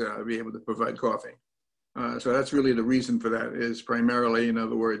other words, be able to provide coffee. So that's really the reason for that, is primarily, in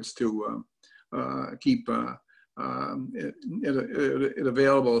other words, to keep it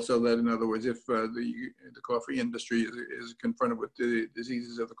available, so that, in other words, if the coffee industry is confronted with the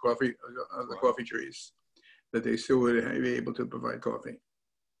diseases of the coffee trees, that they still would be able to provide coffee.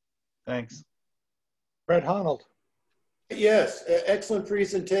 Thanks. Brett Honnold. Yes, excellent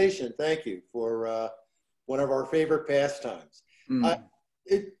presentation. Thank you for one of our favorite pastimes. A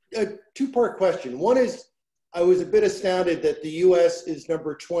two-part question. One is, I was a bit astounded that the US is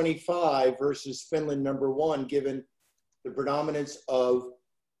number 25 versus Finland number 1, given the predominance of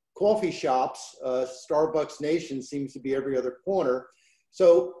coffee shops. Starbucks Nation seems to be every other corner.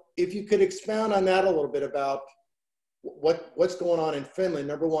 So if you could expound on that a little bit about what's going on in Finland,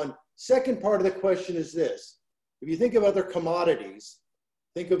 number one. Second part of the question is this. If you think of other commodities,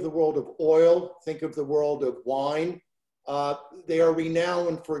 think of the world of oil, think of the world of wine. they are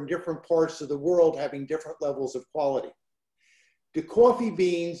renowned for in different parts of the world having different levels of quality. Do coffee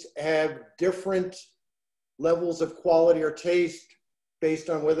beans have different levels of quality or taste based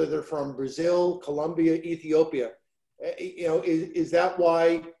on whether they're from Brazil, Colombia, Ethiopia? You know, is that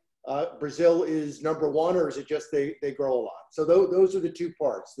why Brazil is #1, or is it just they grow a lot? So those are the two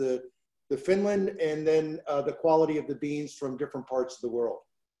parts, the Finland and then the quality of the beans from different parts of the world.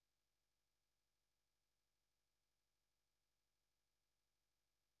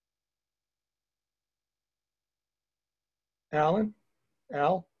 Alan?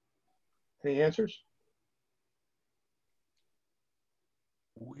 Al? Any answers?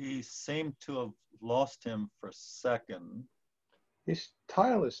 We seem to have lost him for a second. His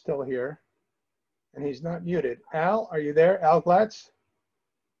tile is still here, and he's not muted. Al, are you there? Al Glatz?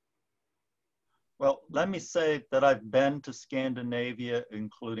 Well, let me say that I've been to Scandinavia,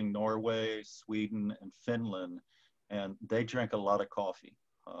 including Norway, Sweden, and Finland, and they drink a lot of coffee.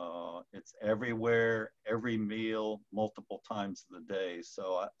 It's everywhere, every meal, multiple times of the day.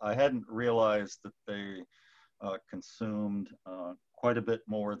 So I hadn't realized that they consumed quite a bit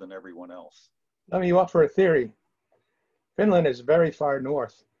more than everyone else. Let me offer a theory. Finland is very far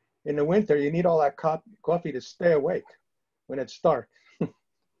north. In the winter, you need all that coffee to stay awake when it's dark.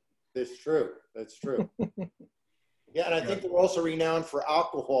 That's true. That's true. Yeah, and I think they're also renowned for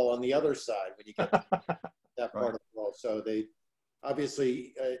alcohol on the other side when you get to that part of the world. So they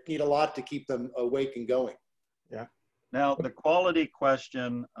obviously need a lot to keep them awake and going. Yeah. Now, the quality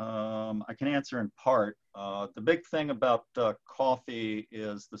question, I can answer in part. The big thing about coffee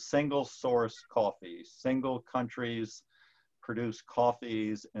is the single source coffee. Single countries produce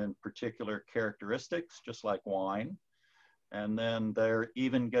coffees in particular characteristics, just like wine. And then they're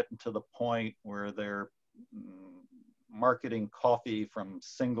even getting to the point where they're marketing coffee from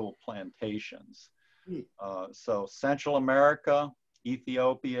single plantations. So Central America,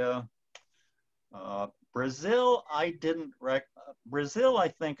 Ethiopia, Brazil, Brazil, I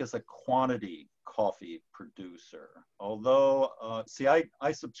think, is a quantity coffee producer. Although, see,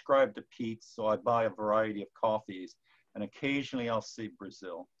 I subscribe to Pete's, so I buy a variety of coffees, and occasionally I'll see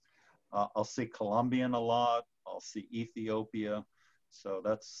Brazil. I'll see Colombian a lot. I'll see Ethiopia. So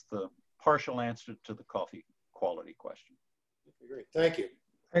that's the partial answer to the coffee quality question. Okay, great. Thank you.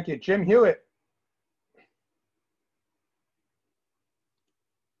 Thank you. Jim Hewitt.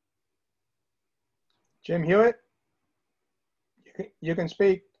 Jim Hewitt, you can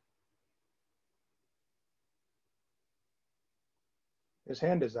speak. His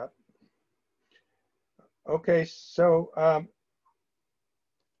hand is up. Okay, so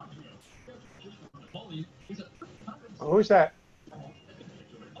who's that?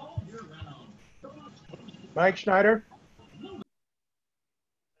 Mike Schneider?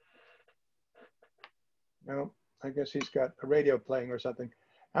 No, I guess he's got a radio playing or something.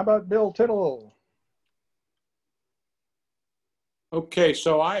 How about Bill Tittle? Okay,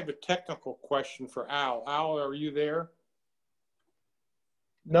 so I have a technical question for Al. Al, are you there?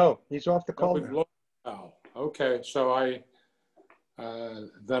 No, he's off the call now. Al. Okay, so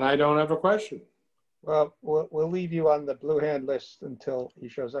then I don't have a question. Well, we'll leave you on the blue hand list until he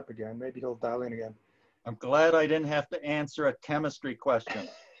shows up again. Maybe he'll dial in again. I'm glad I didn't have to answer a chemistry question.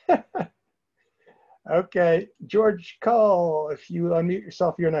 Okay, George Cull, if you unmute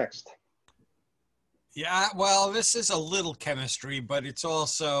yourself, you're next. Yeah, well, this is a little chemistry, but it's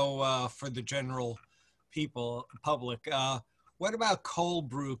also for the general public. What about cold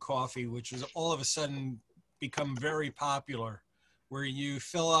brew coffee, which has all of a sudden become very popular, where you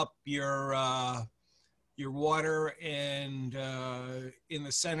fill up your water and in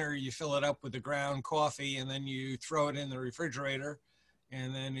the center you fill it up with the ground coffee, and then you throw it in the refrigerator,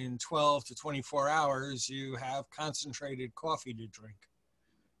 and then in 12 to 24 hours you have concentrated coffee to drink.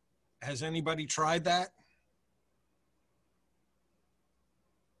 Has anybody tried that?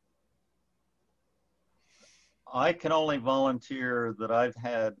 I can only volunteer that I've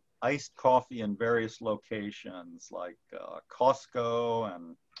had iced coffee in various locations like Costco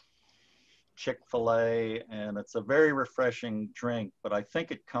and Chick-fil-A, and it's a very refreshing drink, but I think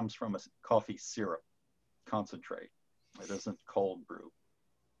it comes from a coffee syrup concentrate. It isn't cold brew.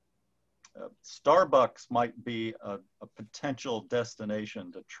 Starbucks might be a potential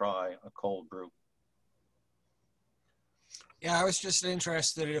destination to try a cold brew. Yeah, I was just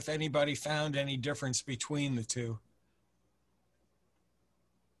interested if anybody found any difference between the two.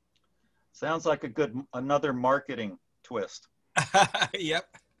 Sounds like another marketing twist.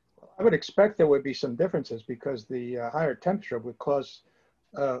 Yep. I would expect there would be some differences because the higher temperature would cause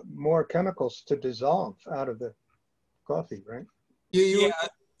more chemicals to dissolve out of the coffee, right? You Yeah.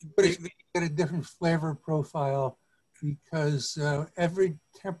 would get a different flavor profile because every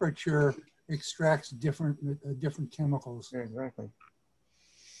temperature extracts different chemicals. Yeah, exactly.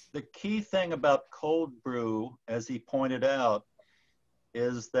 The key thing about cold brew, as he pointed out,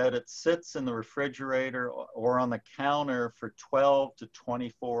 is that it sits in the refrigerator or on the counter for 12 to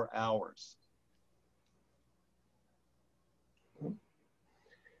 24 hours.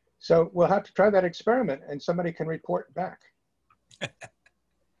 So we'll have to try that experiment and somebody can report back. Okay,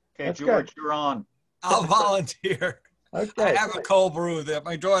 That's George, good. you're on. I'll volunteer. Okay. I have a cold brew that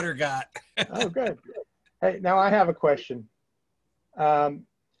my daughter got. Oh, good. Hey, now I have a question.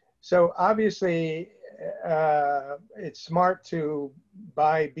 So obviously, it's smart to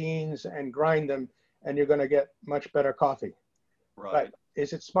buy beans and grind them, and you're going to get much better coffee. Right. But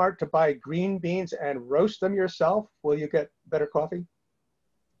is it smart to buy green beans and roast them yourself? Will you get better coffee?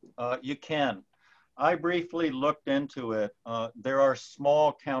 You can. I briefly looked into it. There are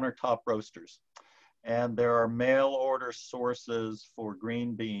small countertop roasters, and there are mail order sources for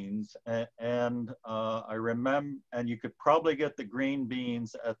green beans. And I remember, and you could probably get the green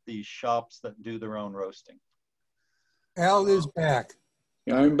beans at the shops that do their own roasting. Al is back.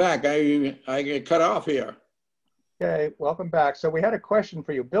 Yeah, I'm back. I get cut off here. Okay, welcome back. So we had a question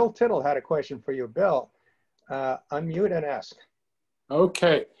for you. Bill Tittle had a question for you. Bill, unmute and ask.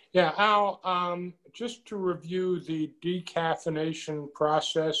 Okay. Yeah, Al, just to review the decaffeination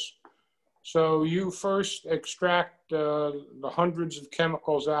process. So you first extract the hundreds of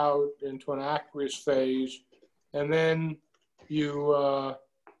chemicals out into an aqueous phase, and then you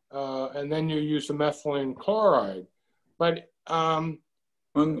use the methylene chloride. But On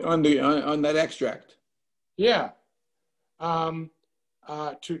that extract. yeah, to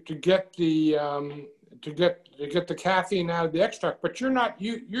get the caffeine out of the extract. But you're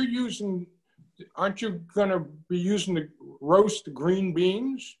using. Aren't you going to be using the roast green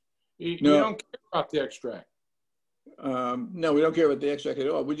beans? You don't care about the extract. No, we don't care about the extract at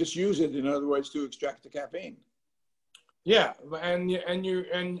all. We just use it, in other words, to extract the caffeine. Yeah, and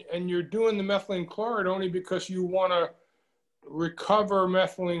you're doing the methylene chloride only because you want to recover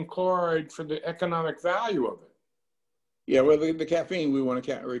methylene chloride for the economic value of it. Yeah, well, the caffeine we want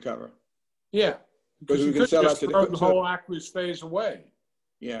to recover. Yeah, because you could just throw the whole aqueous phase away.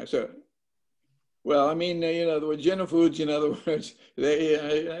 Yeah, so. Well, I mean, the General Foods, in other words, they,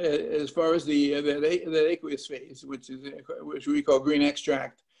 as far as that aqueous phase, which we call green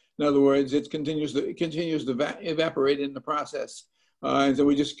extract, in other words, it continues to evaporate in the process, and so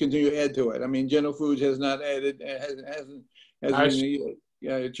we just continue to add to it. I mean, General Foods has not added, hasn't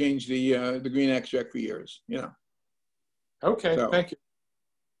changed the green extract for years. Okay, so. Thank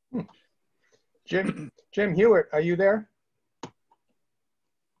you. Jim Hewitt, are you there?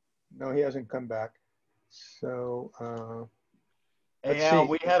 No, he hasn't come back. So, hey, Al,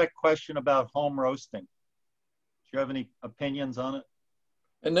 we had a question about home roasting. Do you have any opinions on it?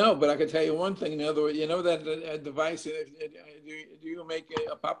 No, but I can tell you one thing. In other words, that device. Do you make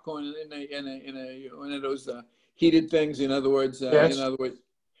a popcorn in one of those heated things? In other words, yes.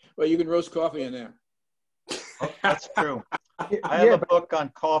 Well, you can roast coffee in there. Oh, that's true. I have a book on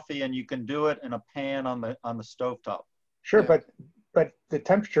coffee, and you can do it in a pan on the stovetop. Sure, yeah. But the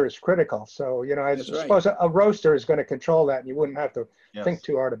temperature is critical. So, I suppose a roaster is going to control that, and you wouldn't have to think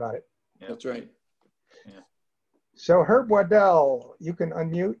too hard about it. Yeah. That's right. Yeah. So, Herb Waddell, you can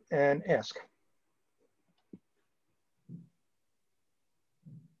unmute and ask.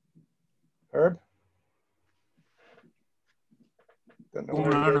 Herb? Don't know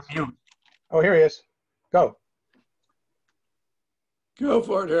where he is. Oh, here he is. Go. Go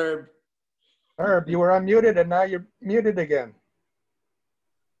for it, Herb. Herb, you were unmuted, and now you're muted again.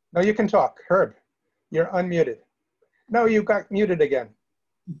 No, you can talk. Herb, you're unmuted. No, you got muted again.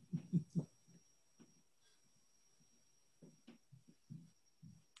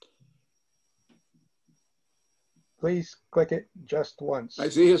 Please click it just once. I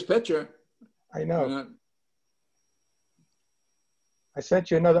see his picture. I know. I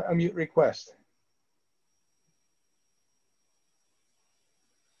sent you another unmute request.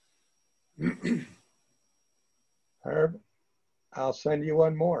 Herb, I'll send you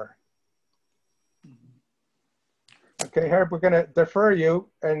one more. Okay, Herb, we're going to defer you,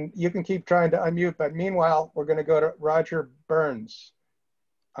 and you can keep trying to unmute, but meanwhile, we're going to go to Roger Burns.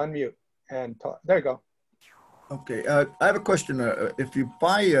 Unmute and talk. There you go. Okay, I have a question. If you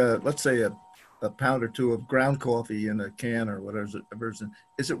buy, let's say, a pound or two of ground coffee in a can or whatever version,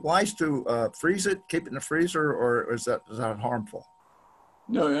 is it wise to freeze it, keep it in the freezer, or is that harmful?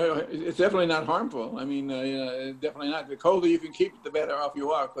 No, it's definitely not harmful. I mean, definitely not. The colder you can keep it, the better off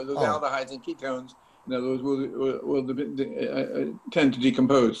you are, because those aldehydes and ketones, in other words, will tend to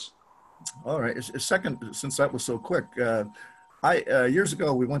decompose. All right. Second, since that was so quick, years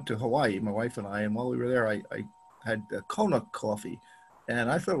ago we went to Hawaii, my wife and I, and while we were there, I had Kona coffee,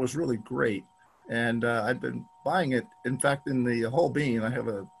 and I thought it was really great. And I've been buying it. In fact, in the whole bean, I have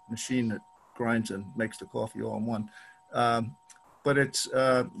a machine that grinds and makes the coffee all in one. But it's,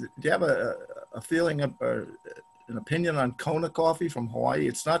 do you have a feeling of, an opinion on Kona coffee from Hawaii?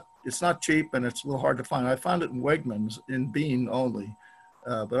 It's not cheap, and it's a little hard to find. I found it in Wegmans in bean only,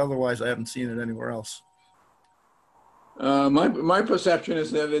 but otherwise I haven't seen it anywhere else. My perception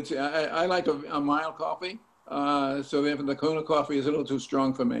is that it's, I like a mild coffee. So therefore the Kona coffee is a little too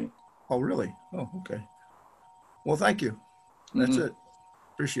strong for me. Oh, really? Oh, okay. Well, thank you. That's it.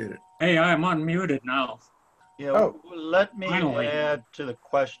 Appreciate it. Hey, I'm unmuted now. Yeah, let me add to the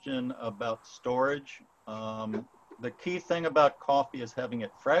question about storage. The key thing about coffee is having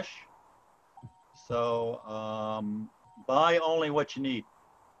it fresh. So buy only what you need.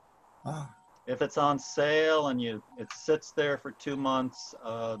 If it's on sale and it sits there for 2 months,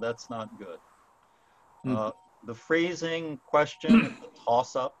 that's not good. The freezing question is a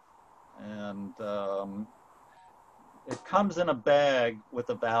toss-up, and it comes in a bag with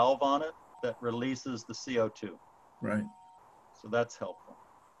a valve on it that releases the CO2. Right. So that's helpful.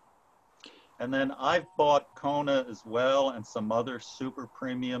 And then I've bought Kona as well and some other super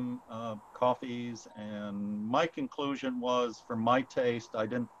premium coffees, and my conclusion was, for my taste, I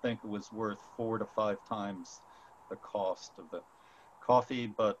didn't think it was worth 4 to 5 times the cost of the coffee,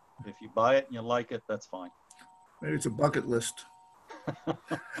 but if you buy it and you like it, that's fine. Maybe it's a bucket list.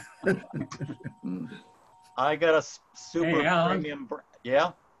 I got a super premium.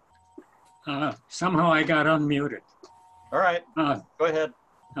 Yeah? Somehow I got unmuted. All right, go ahead.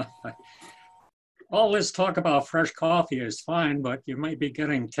 All this talk about fresh coffee is fine, but you might be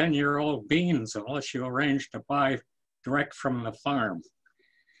getting 10-year-old beans unless you arrange to buy direct from the farm.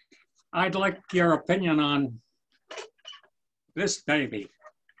 I'd like your opinion on this baby.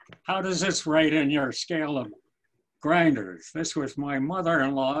 How does this rate in your scale of grinders? This was my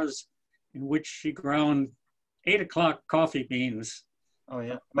mother-in-law's, in which she ground 8 o'clock coffee beans. Oh,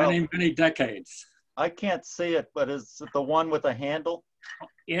 yeah. Many, many decades. I can't see it, but is it the one with a handle?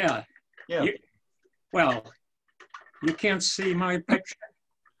 Yeah. Yeah. Well, you can't see my picture.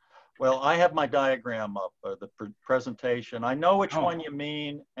 Well, I have my diagram up, the presentation. I know which one you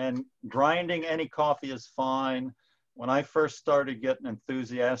mean, and grinding any coffee is fine. When I first started getting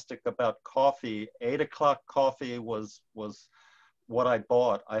enthusiastic about coffee, 8 o'clock coffee was what I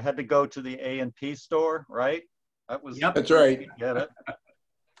bought. I had to go to the A&P store, right? That was, yep, that's right. Get it.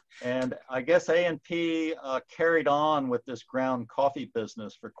 And I guess A&P carried on with this ground coffee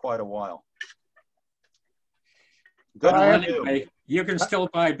business for quite a while. Good anyway, you can still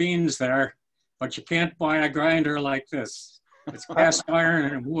buy beans there, but you can't buy a grinder like this. It's cast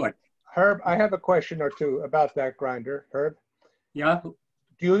iron and wood. Herb, I have a question or two about that grinder. Herb? Yeah?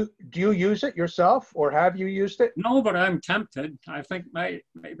 Do you use it yourself, or have you used it? No, but I'm tempted. I think maybe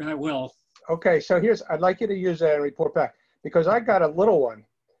I will. Okay, so I'd like you to use that and report back, because I got a little one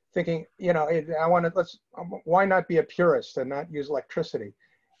thinking, why not be a purist and not use electricity?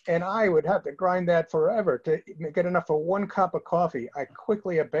 And I would have to grind that forever to get enough for 1 cup of coffee. I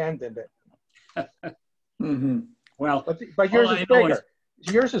quickly abandoned it. Well, but yours is bigger.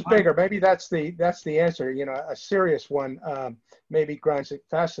 Yours is bigger. Maybe that's the answer. A serious one maybe grinds it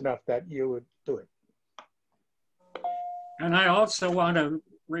fast enough that you would do it. And I also want to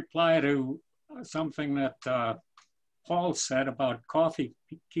reply to something that Paul said about coffee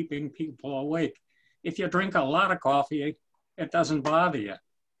keeping people awake. If you drink a lot of coffee, it doesn't bother you.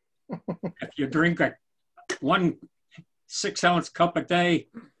 If you drink a 1 6-ounce cup a day,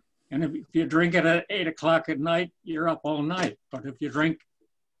 and if you drink it at 8 o'clock at night, you're up all night. But if you drink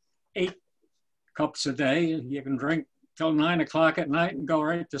 8 cups a day, you can drink till 9 o'clock at night and go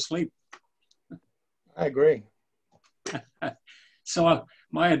right to sleep. I agree. So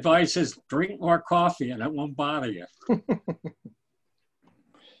my advice is drink more coffee and it won't bother you.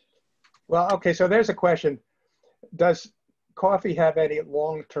 Well, okay, so there's a question. Does coffee have any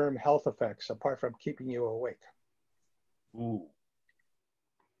long-term health effects apart from keeping you awake? Ooh.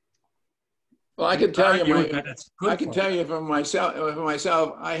 Well, I can tell you. I can tell you for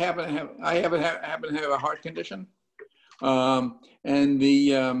myself. I happen to have a heart condition, and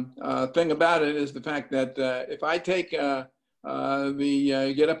the thing about it is the fact that if I take get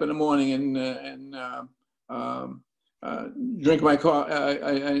up in the morning and drink my coffee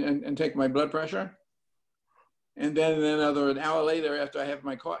and take my blood pressure, and then another an hour later after I've had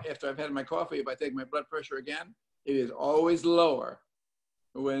my coffee, if I take my blood pressure again, it is always lower.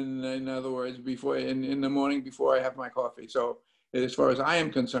 When, in other words, before in the morning before I have my coffee. So as far as I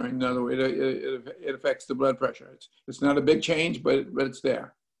am concerned. In other words, it affects the blood pressure. It's not a big change, but it's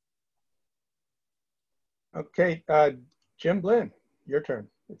there. Okay, Jim Blinn, your turn,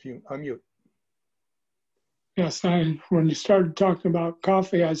 if you unmute. Yes, when you started talking about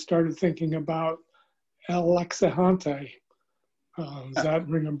coffee, I started thinking about Alexa Hante. Does that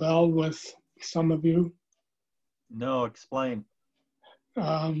ring a bell with some of you? No, explain.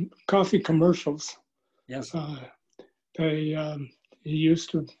 Coffee commercials. Yes. He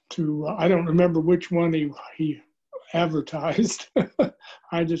used to I don't remember which one he advertised.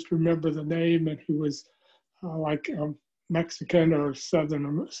 I just remember the name, and he was like Mexican or South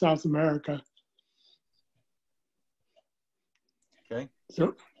America. Okay.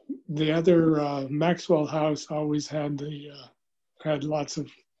 So the other Maxwell House always had had lots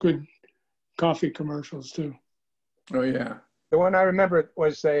of good coffee commercials too. Oh yeah. The one I remember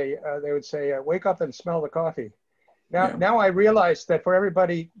was they would say, "Wake up and smell the coffee." Yeah. Now I realize that for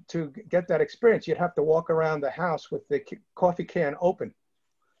everybody to get that experience, you'd have to walk around the house with the coffee can open.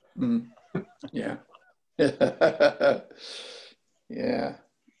 Mm. Yeah. Yeah.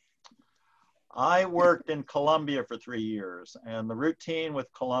 I worked in Colombia for 3 years, and the routine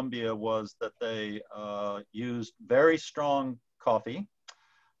with Colombia was that they used very strong coffee.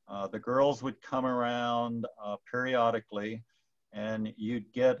 The girls would come around periodically, and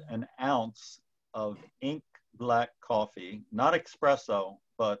you'd get an ounce of ink black coffee, not espresso,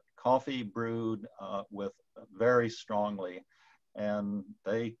 but coffee brewed with very strongly. And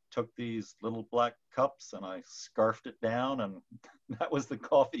they took these little black cups, and I scarfed it down, and that was the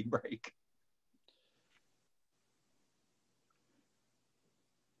coffee break.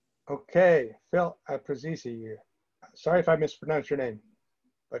 Okay, Phil Prezisi. Sorry if I mispronounced your name,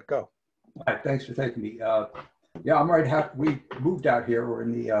 but go. Hi, thanks for taking me. Yeah, I'm right. We moved out here. We're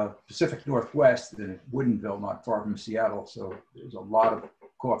in the Pacific Northwest in Woodinville, not far from Seattle. So there's a lot of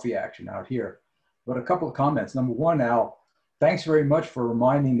coffee action out here. But a couple of comments. Number one, Al, thanks very much for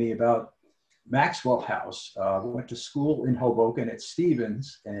reminding me about Maxwell House. We went to school in Hoboken at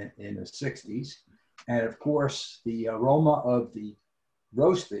Stevens in the 60s. And of course, the aroma of the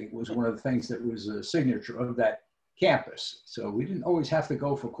roasting was one of the things that was a signature of that campus. So we didn't always have to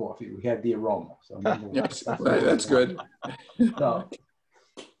go for coffee. We had the aroma. So Yes, that's good. So,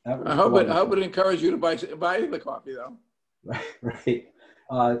 I hope it encouraged you to buy the coffee though. Right.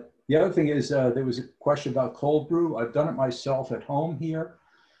 The other thing is there was a question about cold brew. I've done it myself at home here,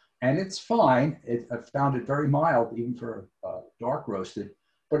 and it's fine. I found it very mild, even for dark roasted,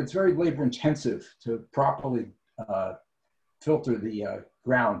 but it's very labor intensive to properly filter the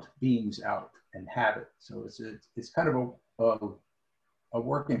ground beans out and have it. So it's kind of a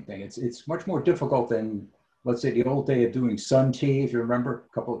working thing. It's much more difficult than, let's say, the old day of doing sun tea. If you remember,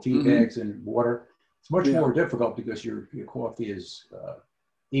 a couple of tea bags and water. It's much more difficult because your coffee is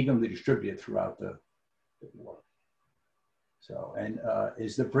evenly distributed throughout the water. So, and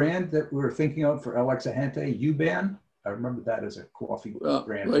is the brand that we were thinking of for Alexa Hante Uban? I remember that as a coffee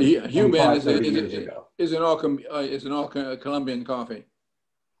brand. Well, Uban is an all Colombian coffee.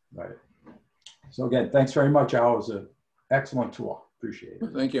 Right. So again, thanks very much, Al. It was an excellent tour. Appreciate it.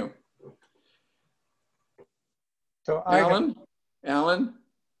 Thank you. So Alan?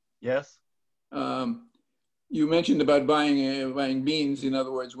 Yes? You mentioned about buying beans. In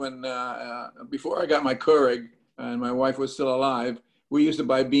other words, when before I got my Keurig and my wife was still alive, we used to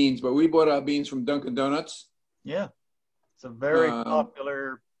buy beans, but we bought our beans from Dunkin' Donuts. Yeah, it's a very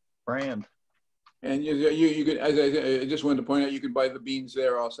popular brand. And you could, as I just wanted to point out, you could buy the beans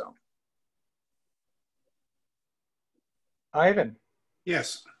there also. Ivan.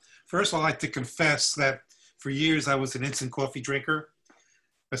 Yes. First, I'd like to confess that for years I was an instant coffee drinker,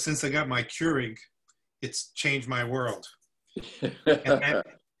 but since I got my Keurig, it's changed my world. And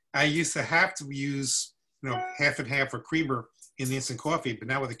I used to have to use, half and half or creamer in the instant coffee, but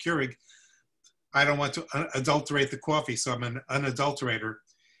now with a Keurig, I don't want to adulterate the coffee, so I'm an unadulterator.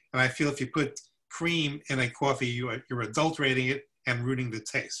 And I feel if you put cream in a coffee, you're adulterating it and ruining the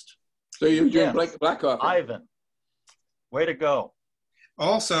taste. So you drink black coffee. Ivan, way to go.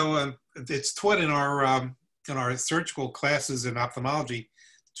 Also, it's taught in our surgical classes in ophthalmology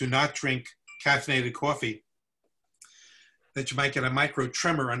to not drink caffeinated coffee, that you might get a micro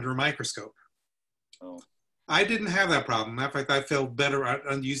tremor under a microscope. Oh. I didn't have that problem. In fact, I felt better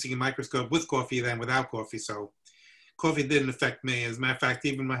on using a microscope with coffee than without coffee. So coffee didn't affect me. As a matter of fact,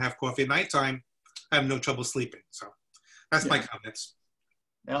 even when I have coffee at nighttime, I have no trouble sleeping. So that's my comments.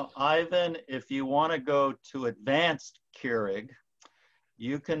 Now, Ivan, if you want to go to advanced Keurig,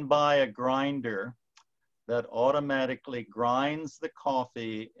 you can buy a grinder that automatically grinds the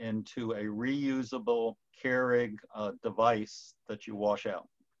coffee into a reusable Keurig device that you wash out.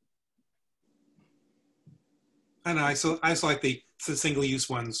 I know. I still like the single-use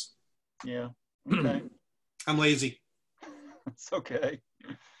ones. Yeah. Okay. I'm lazy. It's okay.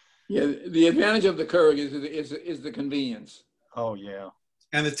 Yeah, the advantage of the Keurig is the convenience. Oh yeah.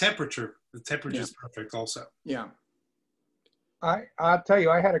 And the temperature. The temperature is perfect also. Yeah. I'll tell you,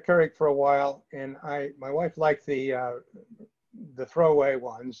 I had a Keurig for a while, and my wife liked the throwaway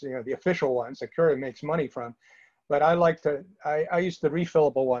ones, you know, the official ones that Keurig makes money from. But I used the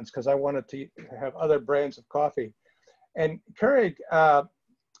refillable ones because I wanted to have other brands of coffee. And Keurig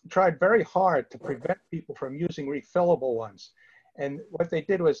tried very hard to prevent people from using refillable ones. And what they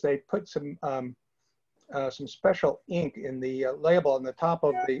did was they put some special ink in the label on the top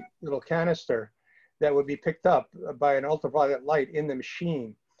of the little canister that would be picked up by an ultraviolet light in the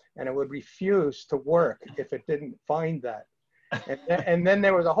machine, and it would refuse to work if it didn't find that. And then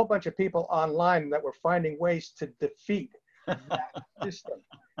there was a whole bunch of people online that were finding ways to defeat that system.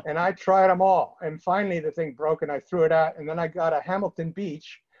 And I tried them all. And finally the thing broke and I threw it out. And then I got a Hamilton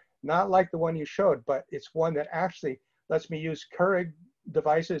Beach, not like the one you showed, but it's one that actually lets me use Keurig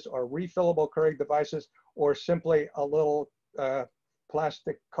devices or refillable Keurig devices, or simply a little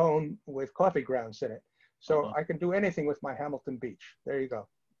plastic cone with coffee grounds in it. So I can do anything with my Hamilton Beach. There you go.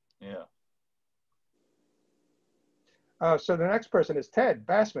 Yeah. So the next person is Ted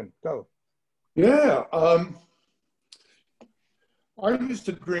Bassman. Go. Yeah. I used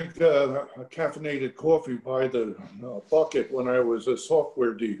to drink caffeinated coffee by the bucket when I was a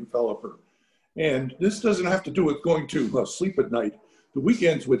software developer. And this doesn't have to do with going to sleep at night. The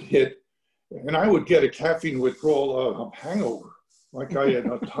weekends would hit, and I would get a caffeine withdrawal hangover. Like I had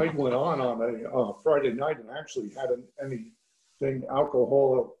tied one on a Friday night and actually hadn't anything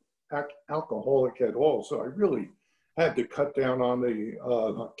alcoholic at all. So I really had to cut down on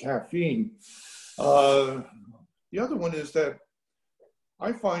the caffeine. The other one is that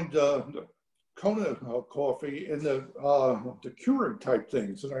I find the Kona coffee in the Keurig type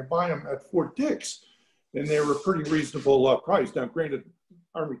things, and I buy them at Fort Dix, and they were pretty reasonable price. Now, granted,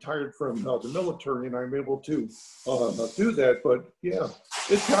 I'm retired from the military, and I'm able to do that, but yeah,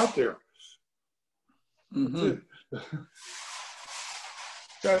 it's out there. Mm-hmm.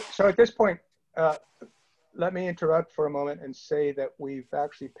 So at this point, let me interrupt for a moment and say that we've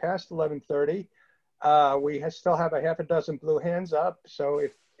actually passed 11:30. We still have a half a dozen blue hands up. So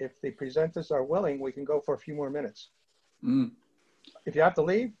if the presenters are willing, we can go for a few more minutes. Mm. If you have to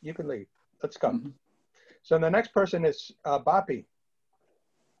leave, you can leave. Let's go. Mm-hmm. So the next person is Bapi.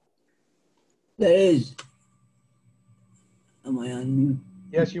 There is. Am I on mute?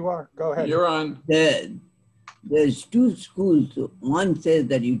 Yes, you are. Go ahead. You're on. There's two schools. One says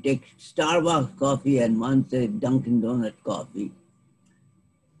that you take Starbucks coffee and one says Dunkin' Donut coffee.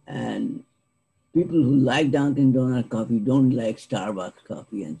 And people who like Dunkin' Donut coffee don't like Starbucks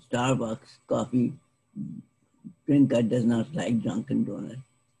coffee, and Starbucks coffee drinker does not like Dunkin' Donut.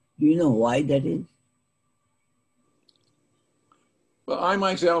 Do you know why that is? Well, I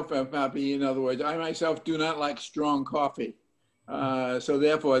myself, Papi, in other words, I myself do not like strong coffee. So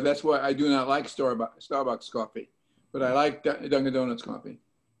therefore, that's why I do not like Starbucks coffee, but I like Dunkin' Donuts coffee.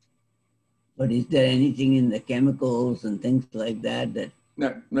 But is there anything in the chemicals and things like that that?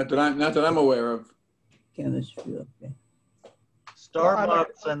 Not that I'm aware of. Chemistry, okay.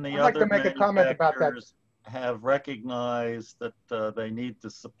 Starbucks and the other make a comment about that. Have recognized that they need to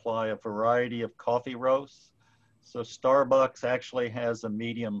supply a variety of coffee roasts. So Starbucks actually has a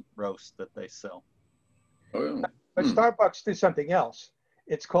medium roast that they sell. Oh. But Starbucks did something else.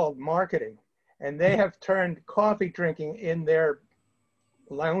 It's called marketing. And they have turned coffee drinking in their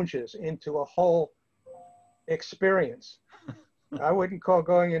lounges into a whole experience. I wouldn't call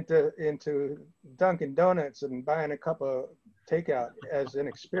going into Dunkin' Donuts and buying a cup of takeout as an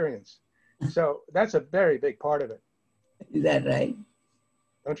experience. So that's a very big part of it. Is that right?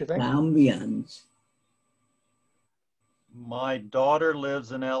 Don't you think? Ambience. My daughter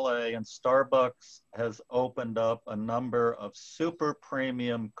lives in LA, and Starbucks has opened up a number of super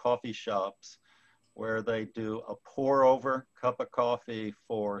premium coffee shops where they do a pour over cup of coffee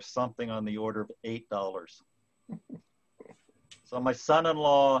for something on the order of $8. So my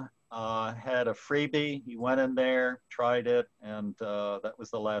son-in-law had a freebie. He went in there, tried it, and that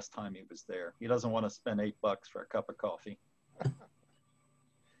was the last time he was there. He doesn't want to spend $8 for a cup of coffee.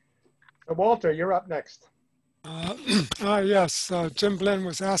 Walter, you're up next. Yes, Jim Blinn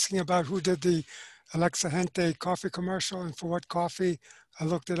was asking about who did the Alexa Gente coffee commercial and for what coffee. I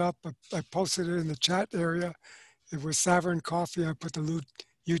looked it up. I posted it in the chat area. It was Savern Coffee. I put the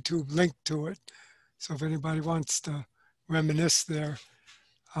YouTube link to it. So if anybody wants to reminisce there.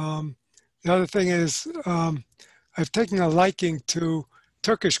 The other thing is I've taken a liking to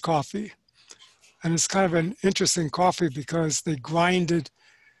Turkish coffee. And it's kind of an interesting coffee because they grind it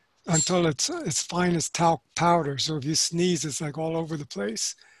until it's fine as talc powder. So if you sneeze, it's like all over the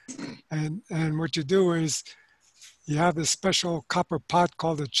place. And what you do is you have this special copper pot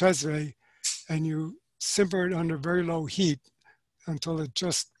called a chesve, and you simmer it under very low heat until it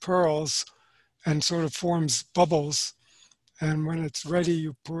just pearls and sort of forms bubbles. And when it's ready,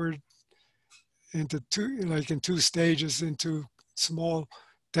 you pour it into in two stages into small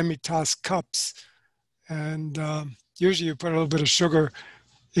demi-tasse cups. And usually you put a little bit of sugar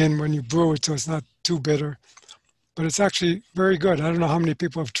in when you brew it so it's not too bitter. But it's actually very good. I don't know how many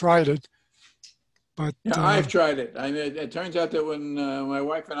people have tried it. But yeah, I've tried it. It turns out that when my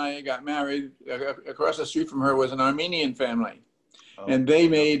wife and I got married, across the street from her was an Armenian family. Oh. And they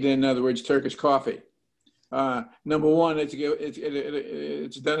made, in other words, Turkish coffee. Number one,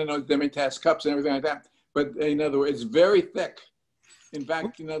 it's done in those demi-tasse cups and everything like that. But in other words, it's very thick. In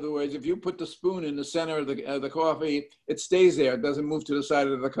fact, in other words, if you put the spoon in the center of the coffee, it stays there. It doesn't move to the side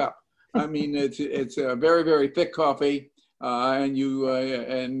of the cup. I mean, it's a very, very thick coffee, and you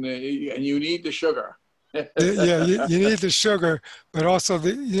need the sugar. Yeah, you need the sugar, but also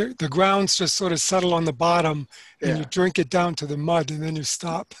the grounds just sort of settle on the bottom, and you drink it down to the mud, and then you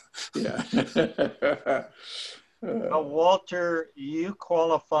stop. Yeah. Walter, you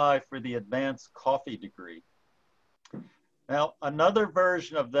qualify for the advanced coffee degree. Now, another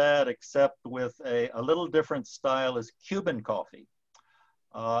version of that, except with a little different style, is Cuban coffee.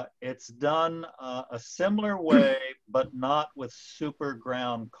 It's done a similar way, but not with super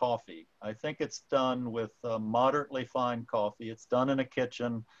ground coffee. I think it's done with moderately fine coffee. It's done in a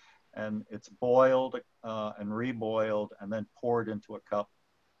kitchen, and it's boiled and reboiled and then poured into a cup.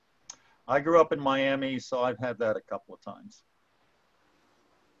 I grew up in Miami, so I've had that a couple of times.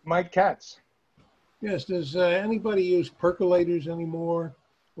 Mike Katz. Yes, does anybody use percolators anymore?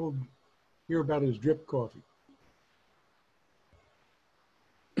 We'll hear about his drip coffee.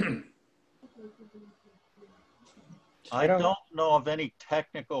 I don't know of any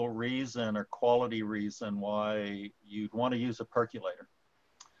technical reason or quality reason why you'd want to use a percolator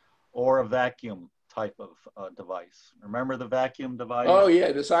or a vacuum type of device. Remember the vacuum device? Oh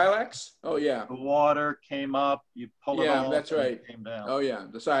yeah, the Silex? Oh yeah. The water came up, you pull it off, yeah, that's right. It came down. Oh yeah,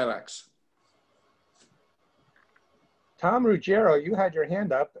 the Silex. Tom Ruggiero, you had your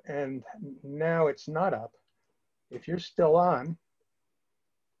hand up and now it's not up. If you're still on,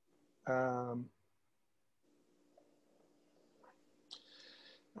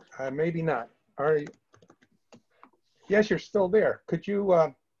 maybe not. Are you? Yes, you're still there. Could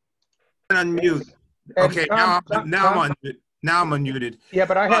you unmute? Okay, Tom, now I'm unmuted. Yeah,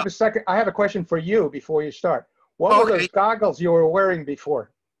 but I have a second. I have a question for you before you start. What were those goggles you were wearing before?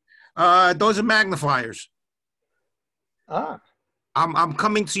 Those are magnifiers. Ah. I'm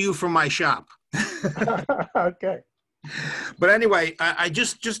coming to you from my shop. Okay. But anyway, I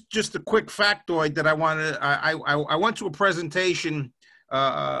just a quick factoid that I wanted. I went to a presentation,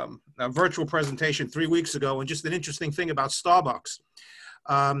 a virtual presentation 3 weeks ago, and just an interesting thing about Starbucks.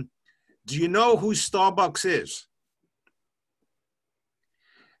 Do you know who Starbucks is?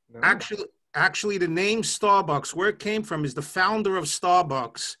 No. Actually, the name Starbucks, where it came from, is the founder of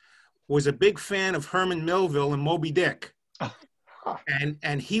Starbucks was a big fan of Herman Melville and Moby Dick.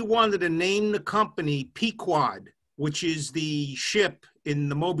 And he wanted to name the company Pequod, which is the ship in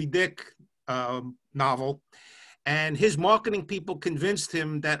the Moby Dick novel. And his marketing people convinced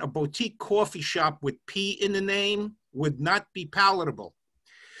him that a boutique coffee shop with P in the name would not be palatable.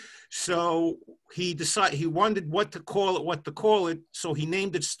 So he decided he wondered what to call it. So he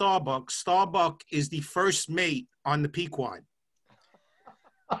named it Starbucks. Starbuck is the first mate on the Pequod.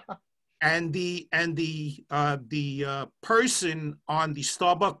 And the person on the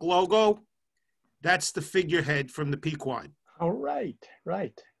Starbucks logo, that's the figurehead from the Pequod. All right,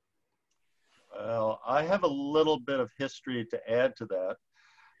 right. Well, I have a little bit of history to add to that.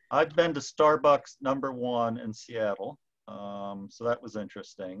 I've been to Starbucks #1 in Seattle, so that was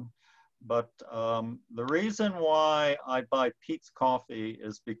interesting. But the reason why I buy Peet's Coffee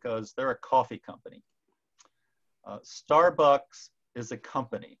is because they're a coffee company. Starbucks is a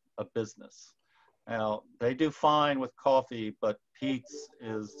company, a business. Now, they do fine with coffee, but Peet's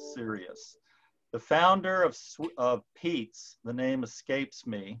is serious. The founder of Peet's, the name escapes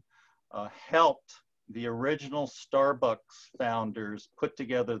me, helped the original Starbucks founders put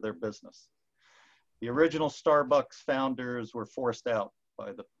together their business. The original Starbucks founders were forced out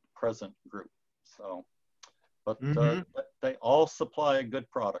by the present group. So, but they all supply a good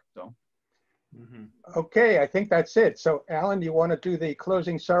product, though. Okay, I think that's it. So, Alan, do you want to do the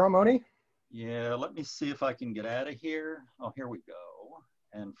closing ceremony? Yeah, let me see if I can get out of here. Oh, here we go.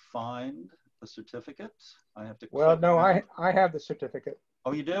 And find the certificate. I have to click. Well, no, I have the certificate.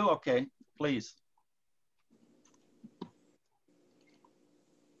 Oh, you do? Okay, please.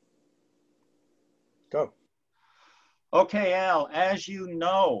 Go. Okay, Al, as you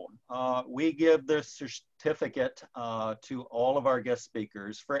know, we give this certificate to all of our guest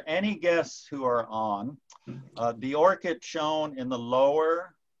speakers. For any guests who are on, the orchid shown in the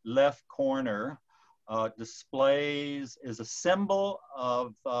lower left corner is a symbol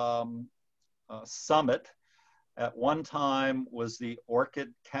of Summit. At one time was the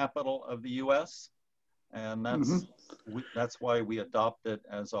orchid capital of the US, and that's why we adopt it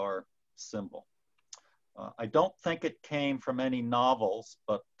as our symbol. I don't think it came from any novels,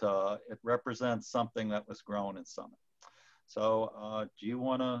 but it represents something that was grown in Summit. So do you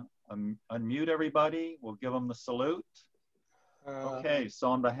want to unmute everybody? We'll give them the salute. Okay, so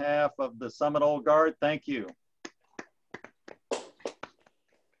on behalf of the Summit Old Guard, thank you.